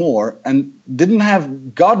needed more and didn't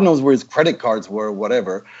have, God knows where his credit cards were or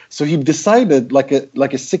whatever. So he decided, like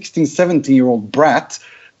a 16, 17-year-old brat,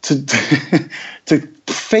 to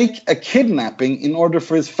fake a kidnapping in order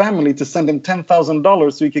for his family to send him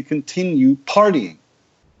 $10,000 so he could continue partying.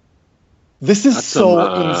 This is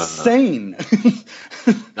insane.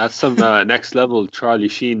 That's some next level Charlie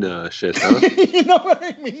Sheen shit, huh? You know what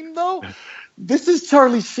I mean, though? This is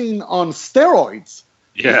Charlie Sheen on steroids.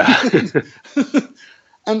 Yeah.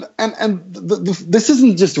 This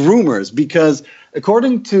isn't just rumors, because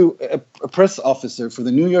according to a press officer for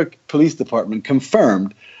the New York Police Department,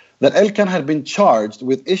 confirmed that Elkann had been charged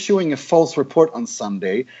with issuing a false report on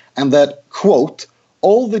Sunday, and that, quote,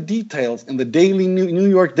 all the details in the New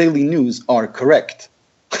York Daily News are correct.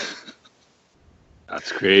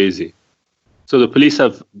 That's crazy. So the police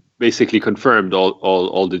have basically confirmed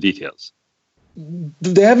all the details.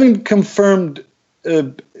 They haven't confirmed.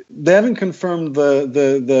 The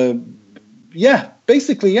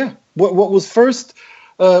basically, yeah. What was first?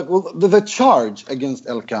 The charge against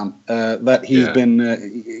Elkann, that he's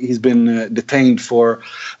been detained for.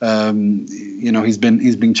 He's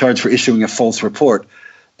been charged for issuing a false report.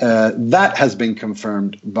 That has been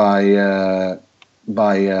confirmed by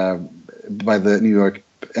the New York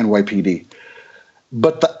NYPD.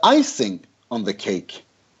 But the icing on the cake,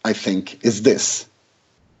 I think, is this.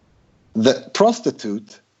 The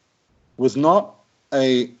prostitute was not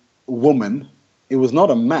a woman, it was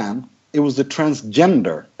not a man, it was a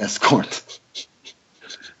transgender escort.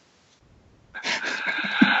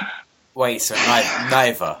 Wait, so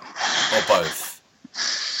neither or both?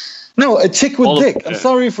 No, a chick with dick. I'm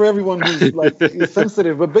sorry for everyone who's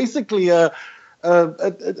sensitive, but basically a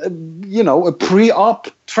pre-op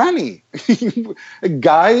tranny, a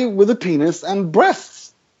guy with a penis and breasts.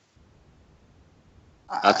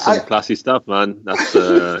 That's some classy stuff, man. That's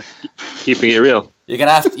keeping it real. You're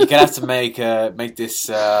gonna have to make this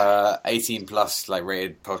 18 plus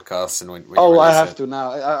rated podcast. And when I have to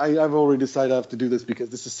now. I've already decided I have to do this because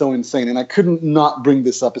this is so insane, and I couldn't not bring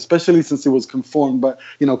this up, especially since it was confirmed by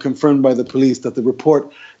the police that the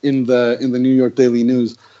report in the New York Daily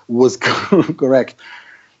News was correct.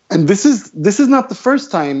 And this is not the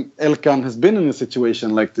first time Elkann has been in a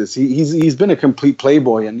situation like this. He's been a complete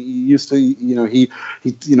playboy, and he used to he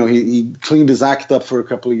cleaned his act up for a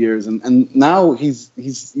couple of years, and now he's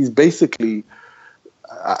basically.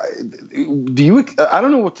 I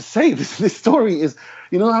don't know what to say. This story is,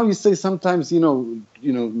 how you say sometimes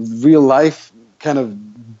real life kind of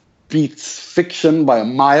beats fiction by a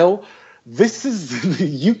mile. This is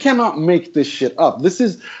you cannot make this shit up. This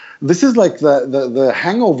is like the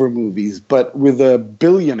Hangover movies, but with a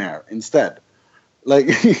billionaire instead.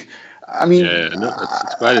 It's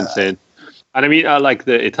quite insane. And I mean,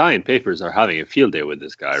 the Italian papers are having a field day with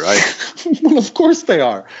this guy, right? Well, of course they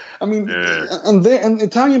are. I mean, and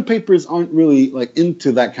Italian papers aren't really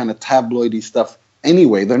into that kind of tabloidy stuff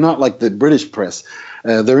anyway. They're not like the British press.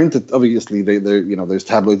 They're into, obviously they're there's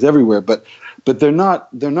tabloids everywhere, but they're not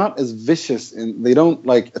as vicious, and they don't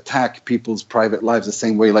attack people's private lives the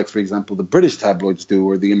same way, for example, the British tabloids do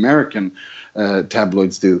or the American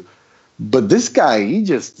tabloids do. But this guy, he's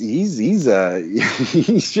just doing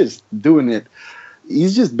it.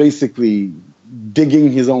 He's just basically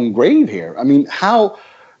digging his own grave here. I mean, I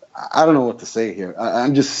don't know what to say here.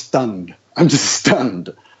 I'm just stunned.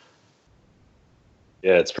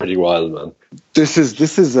 Yeah, it's pretty wild, man. This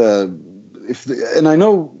is and I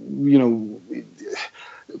know,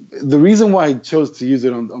 the reason why I chose to use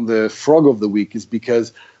it on the Frog of the Week is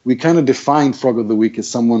because we kind of define Frog of the Week as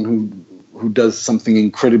someone who does something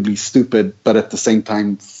incredibly stupid, but at the same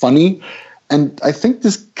time funny. And I think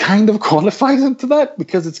this kind of qualifies into that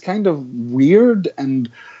because it's kind of weird and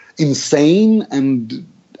insane. And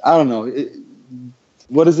I don't know.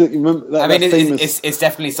 What is it? Remember it's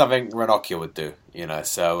definitely something Ranocchio would do,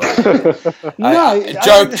 so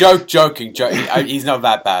joking. He's not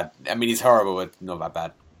that bad. I mean, he's horrible, but not that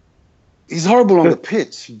bad. He's horrible on the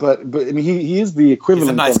pitch, but I mean, he is the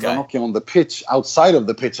equivalent of Ranocchio on the pitch, outside of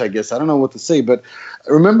the pitch, I guess. I don't know what to say, but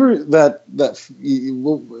remember that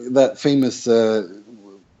famous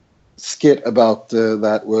skit about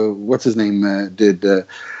that what's his name did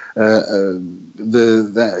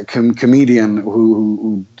comedian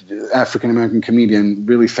who African American comedian,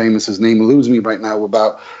 really famous. His name eludes me right now.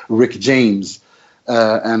 About Rick James.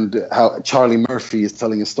 And how Charlie Murphy is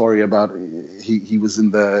telling a story about he was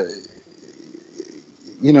in the,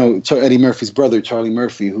 Eddie Murphy's brother, Charlie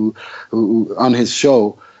Murphy, who on his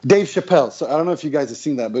show, Dave Chappelle. So I don't know if you guys have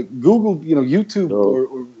seen that, but Google, YouTube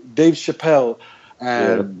or Dave Chappelle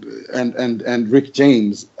and Rick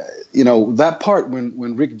James. That part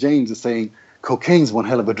when Rick James is saying cocaine's one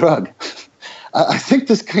hell of a drug. I think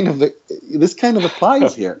this kind of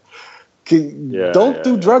applies here. Don't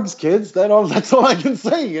do drugs, kids. That's all I can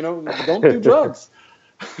say. Don't do drugs.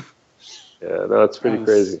 Yeah, no, it's pretty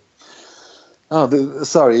crazy. Oh,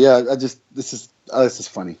 sorry. Yeah, this is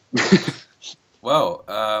funny. Well,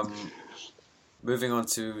 moving on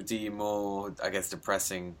to the more, I guess,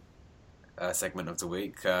 depressing segment of the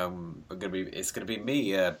week. It's gonna be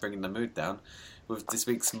me bringing the mood down with this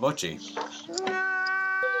week's Moji.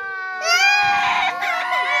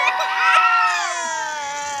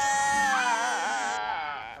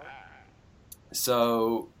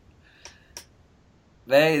 So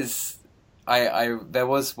there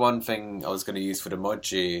was one thing I was going to use for the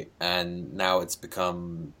Moji, and now it's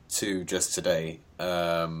become two just today. But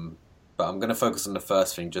I'm going to focus on the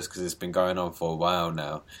first thing just because it's been going on for a while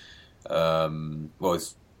now.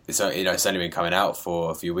 It's only been coming out for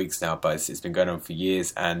a few weeks now, but it's been going on for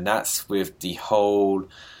years, and that's with the whole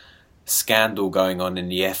scandal going on in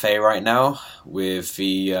the FA right now with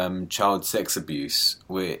the child sex abuse,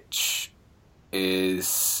 which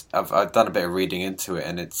is I've done a bit of reading into it,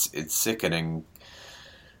 and it's sickening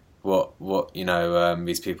what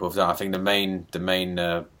these people have done. I think the main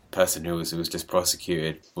person who was just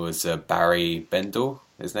prosecuted was Barry Bendel,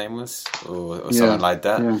 his name was, or something like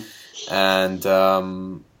that. And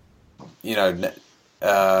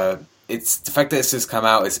it's the fact that it's just come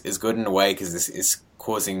out is good in a way, because it's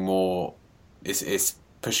causing more, it's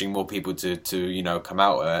pushing more people to come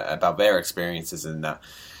out about their experiences and that.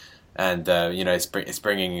 And it's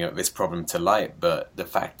bringing this problem to light. But the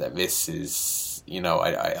fact that this is,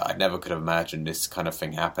 I never could have imagined this kind of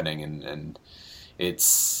thing happening, and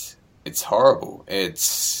it's horrible.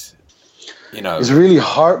 It's really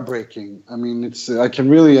heartbreaking. I mean, I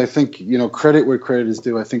think credit where credit is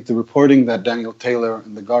due. I think the reporting that Daniel Taylor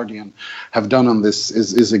and The Guardian have done on this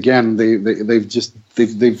is again,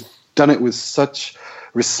 they've done it with such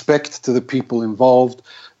respect to the people involved.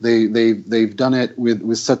 They've done it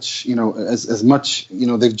with such, as much,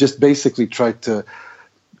 they've just basically tried to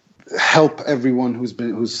help everyone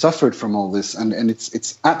who's suffered from all this, and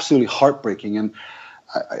it's absolutely heartbreaking. And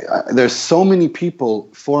there's so many people,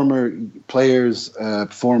 former players,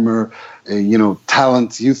 former youth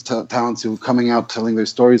talents who are coming out telling their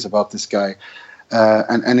stories about this guy,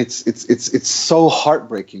 and it's so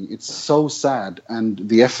heartbreaking. It's so sad. And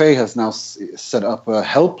the FA has now set up a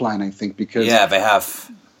helpline, I think, because they have.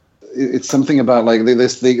 It's something about like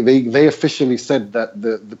they officially said that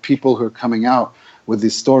the people who are coming out with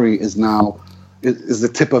this story is the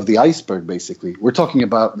tip of the iceberg. Basically, we're talking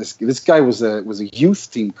about this guy was a youth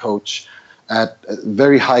team coach at a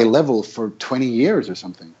very high level for 20 years or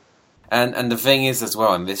something. And the thing is as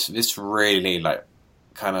well, and this really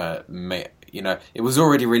kind of it was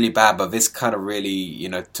already really bad, but this kind of really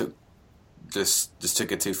took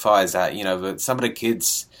it too far. Is that some of the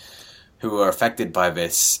kids who were affected by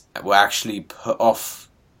this were actually put off,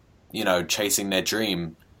 chasing their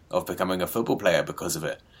dream of becoming a football player because of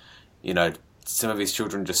it. Some of these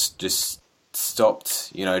children just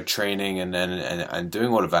stopped, training and doing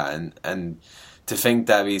all of that, and to think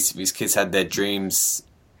that these kids had their dreams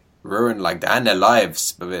ruined like that and their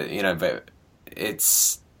lives, but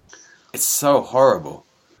it's so horrible.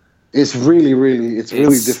 It's really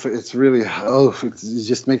different. It's really, it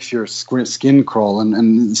just makes your skin crawl,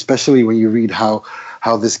 and especially when you read how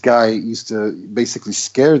this guy used to basically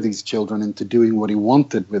scare these children into doing what he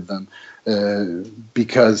wanted with them,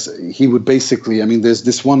 because he would basically, there's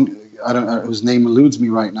this one, I don't know, whose name eludes me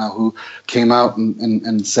right now, who came out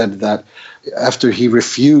and said that after he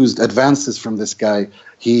refused advances from this guy,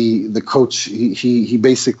 the coach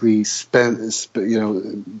basically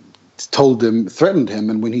threatened him,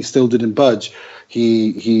 and when he still didn't budge,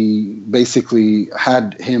 he basically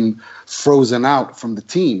had him frozen out from the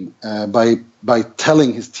team by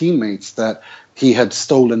telling his teammates that he had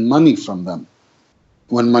stolen money from them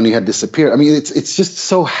when money had disappeared. It's just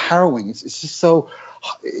so harrowing. It's just so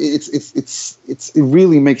it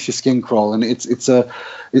really makes your skin crawl, and it's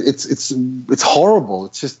horrible.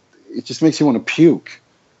 It just makes you want to puke.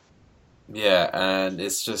 Yeah, and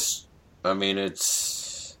it's just,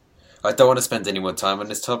 I don't want to spend any more time on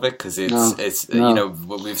this topic because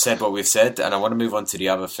we've said what we've said, and I want to move on to the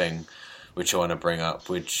other thing, which I want to bring up,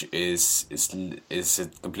 which is a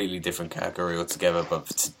completely different category altogether.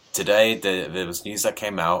 But today there was news that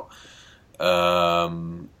came out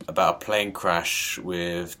about a plane crash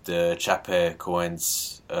with the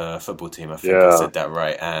Chapecoense football team. I think I said that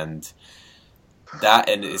right, and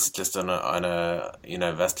it's just on a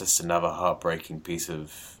that's just another heartbreaking piece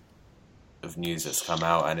of news that's come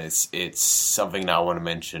out, and it's something that I want to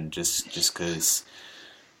mention just because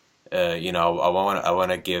I want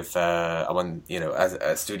to give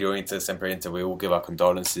as Studio Inter, Sempre Inter, we all give our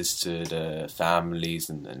condolences to the families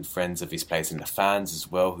and friends of these players and the fans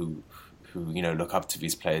as well who look up to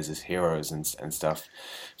these players as heroes and stuff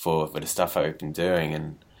for the stuff that we've been doing.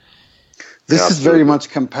 And this is very much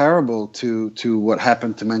comparable to what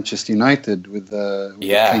happened to Manchester United with the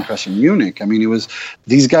plane crash in Munich. I mean,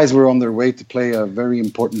 these guys were on their way to play a very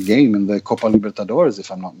important game in the Copa Libertadores,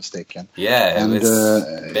 if I'm not mistaken. Yeah, and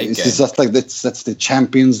it's just like that's the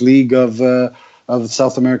Champions League of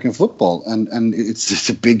South American football, and it's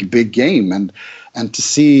a big game, and to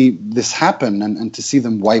see this happen and to see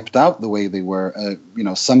them wiped out the way they were,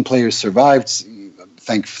 some players survived,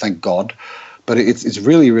 thank God. But it's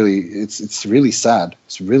really sad.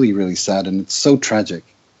 It's really, really sad, and it's so tragic.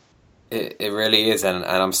 It really is, and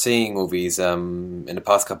I'm seeing all these in the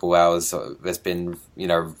past couple of hours. There's been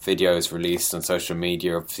videos released on social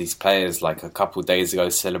media of these players, like a couple of days ago,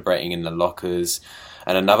 celebrating in the lockers,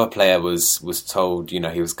 and another player was told he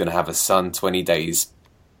was going to have a son 20 days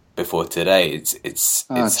before today. It's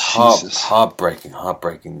heartbreaking.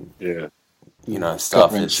 Yeah,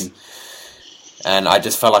 stuff. And I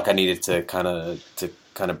just felt like I needed to kind of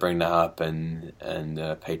bring that up and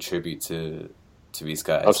pay tribute to these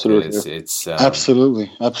guys. Absolutely, it's absolutely.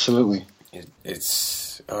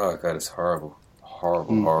 It's oh god, it's horrible.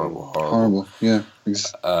 Yeah.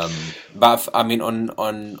 But I mean, on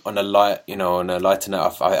a light, on a lighter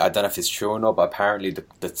note, I don't know if it's true or not, but apparently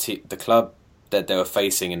the club that they were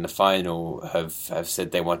facing in the final have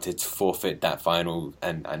said they wanted to forfeit that final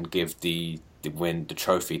and give the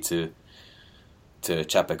trophy to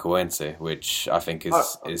Chapecoense, which I think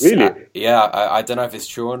is really? I don't know if it's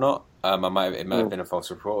true or not. It might have been a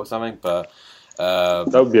false report or something, but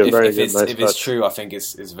that would be if it's true, I think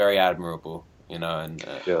it's very admirable, and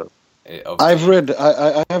I've read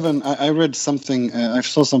I read something I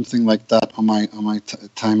saw something like that on my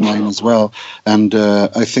timeline as well, and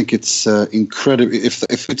I think it's incredible.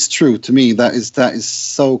 If it's true, to me that is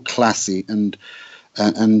so classy and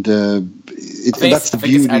that's the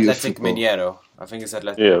beauty of Athletic Mineiro. I think it's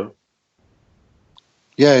Athletic. Yeah.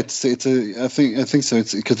 Yeah, I think so.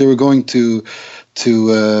 It's because they were going to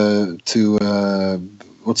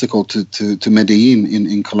what's it called to Medellin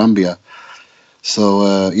in Colombia.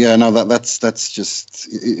 So that's just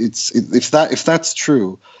if that's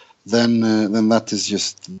true, then that is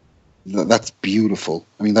just that's beautiful.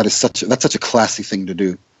 I mean, that's such a classy thing to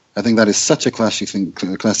do. I think that is such a classy thing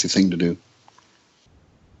to do.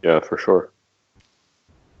 Yeah, for sure.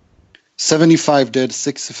 75 dead,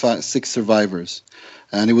 six survivors,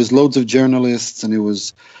 and it was loads of journalists, and it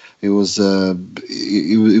was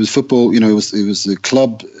football. It was the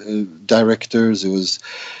club directors. It was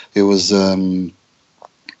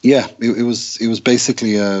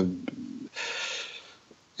basically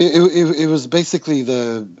it was basically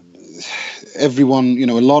everyone.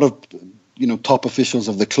 A lot of top officials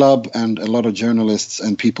of the club and a lot of journalists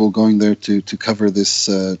and people going there to cover this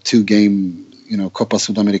 2-game. Copa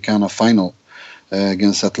Sudamericana final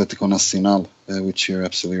against Atlético Nacional, which you're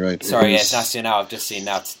absolutely right. Sorry, yes, Nacional. I've just seen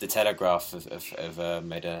now the Telegraph have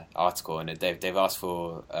made an article, and they've asked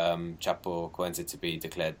for Chapecoense to be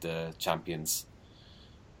declared the champions.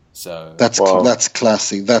 So that's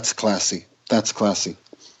classy. That's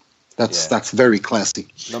very classy.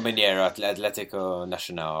 No Mineiro, Atlético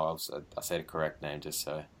Nacional. I'll say the correct name just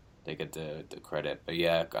so they get the credit. But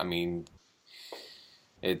yeah, I mean,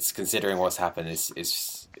 it's considering what's happened.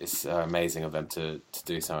 It's amazing of them to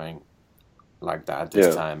do something like that at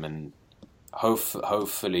this time, and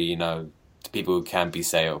hopefully, the people who can be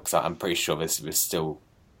saved. Because I'm pretty sure there's still,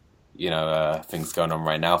 things going on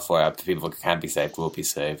right now for it. The people who can be saved will be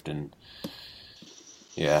saved, and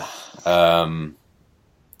they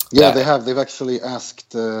have. They've actually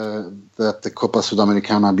asked that the Copa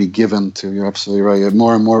Sudamericana be given to. You're absolutely right.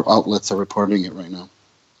 More and more outlets are reporting it right now.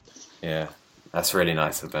 Yeah. That's really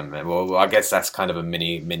nice of them, man. Well, I guess that's kind of a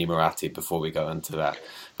mini Moratti before we go into that.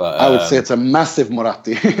 But I would say it's a massive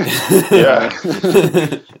Moratti. Yeah.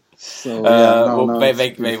 So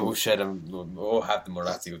maybe we'll share them. We'll have the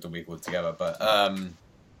Moratti of the week all together. But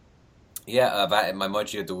Yeah, my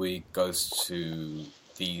Moji of the week goes to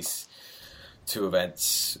these two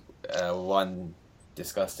events. One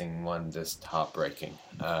disgusting, one just heartbreaking.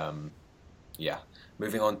 Yeah.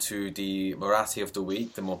 Moving on to the Marathi of the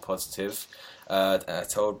week, the more positive,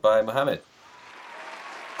 told by Mohammed.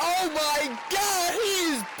 Oh my God,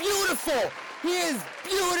 he is beautiful! He is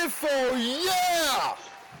beautiful, yeah!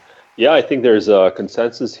 Yeah, I think there's a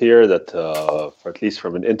consensus here that, for at least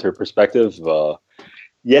from an Inter perspective,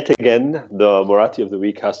 yet again, the Marathi of the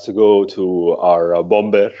week has to go to our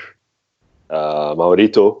bomber,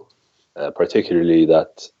 Maurito, particularly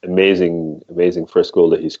that amazing first goal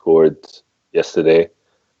that he scored yesterday.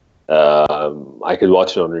 I could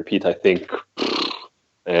watch it on repeat, I think,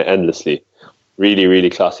 endlessly. Really, really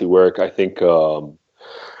classy work. I think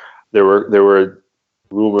there were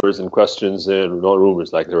rumors and questions, and not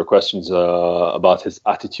rumors, like there were questions about his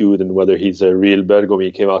attitude and whether he's a real Bergomi.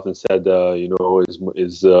 He came out and said,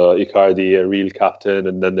 is Icardi a real captain?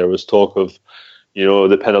 And then there was talk of,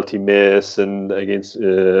 the penalty miss and against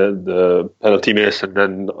the penalty miss, and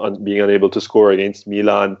then being unable to score against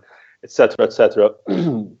Milan, etc., etc.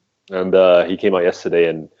 And he came out yesterday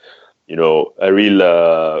and, a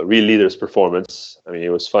real leader's performance. I mean, it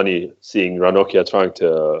was funny seeing Ranocchia trying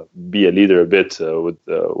to be a leader a bit with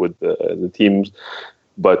the teams,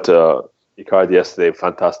 but Icardi yesterday,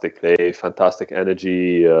 fantastic play, fantastic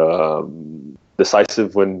energy,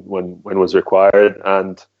 decisive when was required,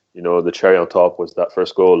 and the cherry on top was that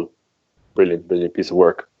first goal. Brilliant piece of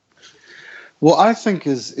work. What I think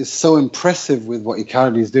is so impressive with what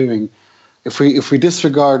Icardi is doing, if we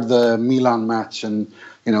disregard the Milan match and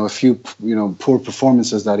a few poor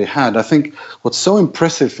performances that he had, I think what's so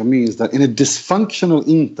impressive for me is that in a dysfunctional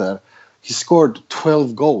Inter, he scored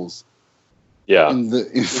 12 goals. Yeah,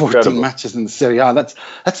 in 14 matches in the Serie A.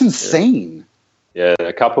 That's insane. Yeah,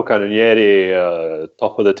 Capo Cannonieri,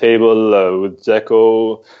 top of the table with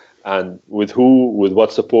Dzeko, and with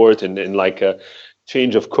what support, and like a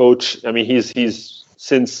change of coach. I mean, he's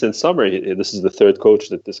since summer. This is the third coach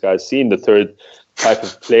that this guy's seen, the third type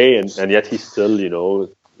of play, and yet he's still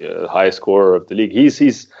highest scorer of the league.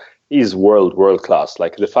 He's world class.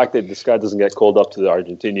 Like the fact that this guy doesn't get called up to the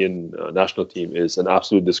Argentinian national team is an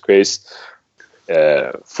absolute disgrace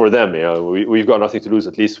for them. We've got nothing to lose.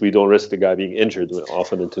 At least we don't risk the guy being injured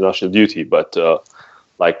off on international duty. But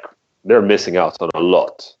they're missing out on a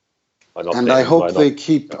lot. And I hope they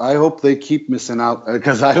keep missing out,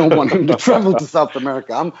 because I don't want him to travel to South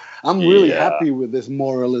America. I'm really happy with this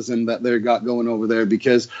moralism that they got going over there,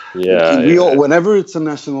 because whenever it's a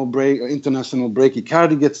national break or international break,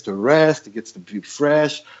 Icardi gets to rest, he gets to be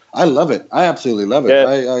fresh. I love it. I absolutely love it.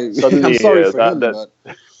 I'm sorry for him, but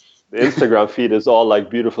the Instagram feed is all like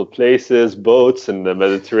beautiful places, boats in the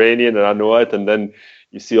Mediterranean, and I know it. And then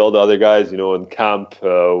you see all the other guys, in camp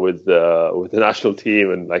with the national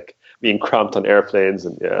team, and like being cramped on airplanes,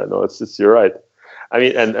 and it's you're right. I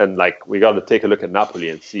mean, and like we got to take a look at Napoli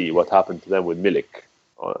and see what happened to them with Milik.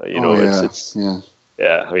 I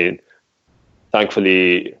mean,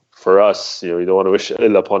 thankfully for us, you don't want to wish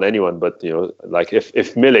ill upon anyone, but like if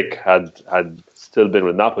Milik had still been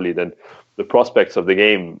with Napoli, then the prospects of the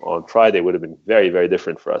game on Friday would have been very, very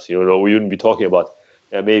different for us. We wouldn't be talking about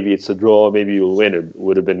maybe it's a draw, maybe you'll win. It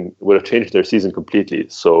would have changed their season completely.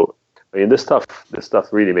 So I mean, this stuff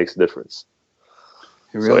really makes a difference.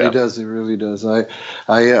 It really does. It really does. The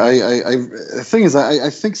thing is, I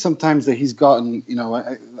think sometimes that he's gotten,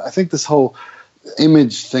 I think this whole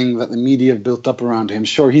image thing that the media have built up around him.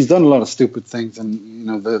 Sure, he's done a lot of stupid things,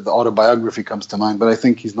 and the autobiography comes to mind. But I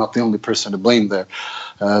think he's not the only person to blame there,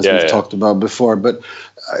 as we've talked about before. But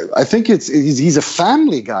I think he's a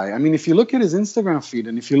family guy. I mean, if you look at his Instagram feed,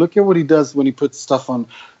 and if you look at what he does when he puts stuff on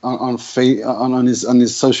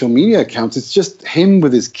his social media accounts, it's just him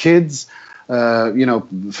with his kids.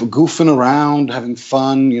 Goofing around, having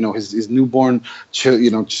fun. His newborn,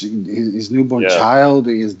 his newborn child,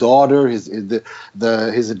 his daughter,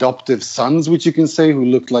 his adoptive sons, which you can say, who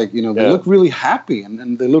look like they look really happy,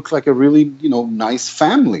 and they look like a really nice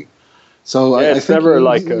family. So I think never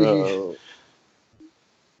like.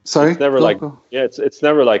 Sorry. It's never it's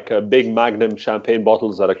never like big Magnum champagne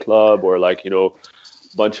bottles at a club, or like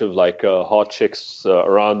bunch of like hot chicks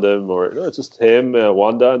around them, or it's just him,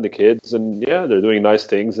 Wanda, and the kids, and they're doing nice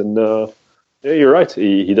things, and you're right,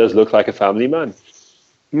 he does look like a family man.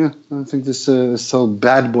 I think this so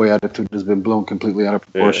bad boy attitude has been blown completely out of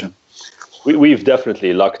proportion. We've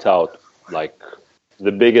definitely lucked out, like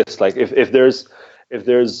the biggest, like if there's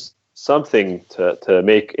something to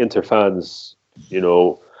make Inter fans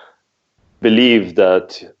believe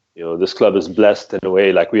that this club is blessed in a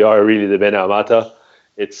way, like we are really the Bene Amata.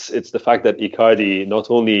 It's the fact that Icardi not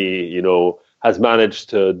only has managed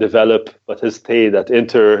to develop, but has stayed at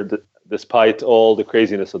Inter despite all the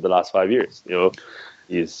craziness of the last 5 years.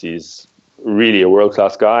 He's really a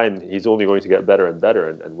world-class guy, and he's only going to get better and better.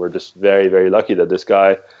 And we're just very, very lucky that this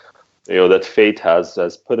guy, that fate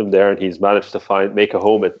has put him there, and he's managed to make a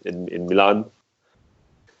home in Milan.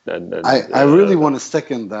 I really want to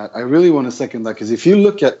second that. Because if you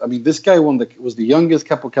look at, this guy was the youngest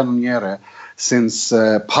capocannoniere since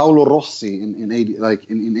Paolo Rossi in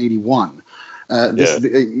 81.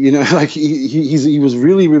 He was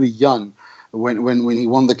really, really young when he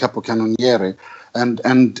won the capocannoniere,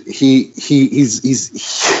 and he's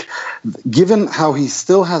given how he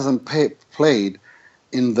still hasn't played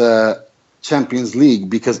in the Champions League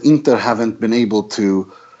because Inter haven't been able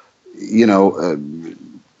to,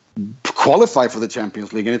 qualify for the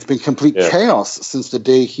Champions League, and it's been complete chaos since the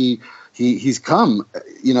day he's come.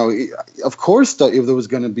 Of course, that if there was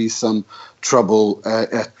going to be some trouble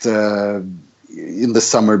in the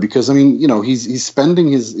summer, because he's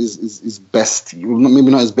spending his best,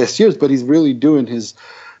 maybe not his best years, but he's really doing he's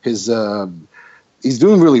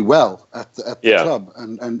doing really well at the club,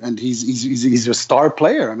 and he's a star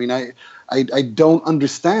player. I don't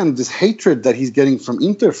understand this hatred that he's getting from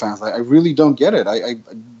Inter fans. I really don't get it. I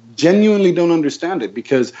genuinely don't understand it,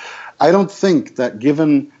 because I don't think that,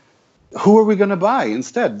 given who are we going to buy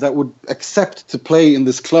instead that would accept to play in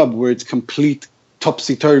this club where it's complete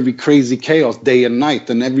topsy-turvy, crazy chaos day and night,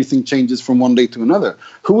 and everything changes from one day to another?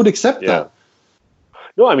 Who would accept that?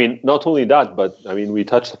 No, not only that, but we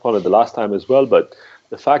touched upon it the last time as well, but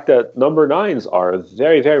the fact that number 9s are a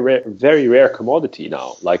very, very rare commodity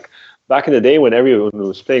now. Like back in the day when everyone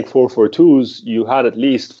was playing 4-4-2s, you had at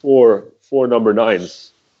least four number 9s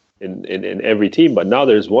in every team, but now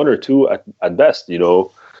there's 1 or 2 at best,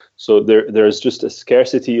 So there's just a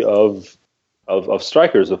scarcity of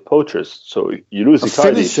strikers, of poachers. So you lose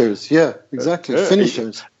Icardi. Finishers, exactly.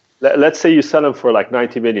 Finishers. Let's say you sell him for like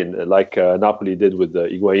 90 million, like Napoli did with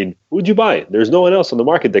Higuain. Who'd you buy? There's no one else on the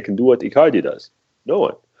market that can do what Icardi does. No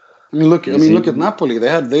one. Look at Napoli.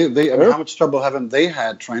 How much trouble haven't they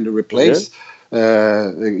had trying to replace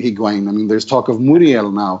Higuain? There's talk of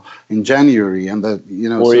Muriel now in January, and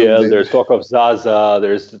Muriel. There's talk of Zaza.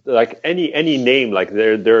 There's like any name. Like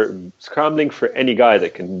they're scrambling for any guy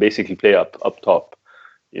that can basically play up top.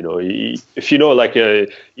 If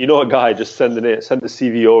a guy, just send the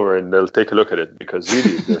CV over and they'll take a look at it, because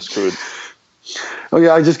really they're screwed. Oh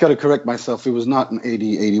yeah, I just got to correct myself. It was not in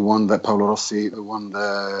 80-81 that Paolo Rossi won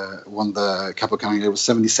the capocannoniere. It was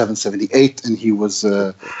 77-78, and he was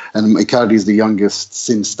and Icardi is the youngest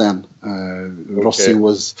since then. Rossi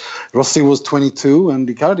was 22, and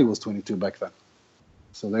Icardi was 22 back then.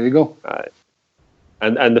 So there you go.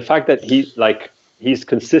 And the fact that he's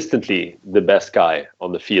consistently the best guy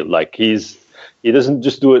on the field. Like he doesn't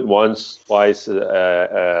just do it once, twice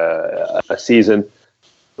a season.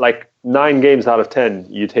 Like 9 games out of 10,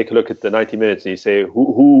 you take a look at the 90 minutes and you say,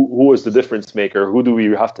 who was the difference maker? Who do we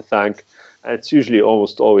have to thank? And it's usually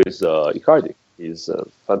almost always Icardi. He's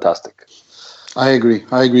fantastic. I agree.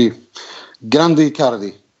 Grande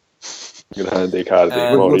Icardi. Grande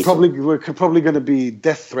Icardi. We're probably going to be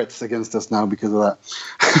death threats against us now because of that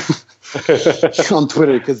on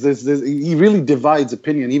Twitter, because he really divides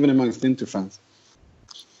opinion even amongst Inter fans.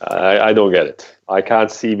 I don't get it. I can't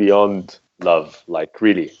see beyond love, like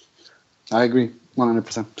really. I agree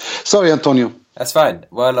 100%. Sorry, Antonio. That's fine.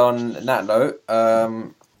 Well, on that note,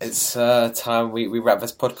 it's time we wrap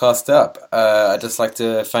this podcast up. I'd just like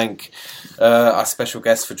to thank our special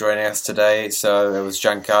guests for joining us today. So it was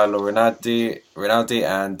Giancarlo Rinaldi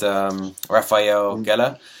and Rafael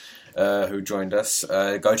Geller who joined us.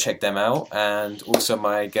 Go check them out. And also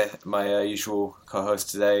my usual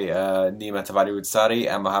co-host today, Nima Tavalli-Udsari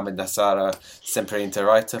and Mohamed Nassara, sempre Inter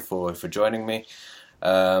writer, for joining me.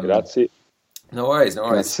 Grazie. No worries.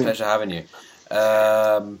 Pleasure having you.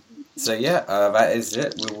 That is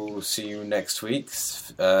it. We will see you next week.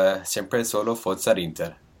 Sempre solo Forza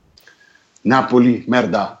Inter. Napoli,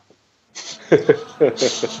 merda.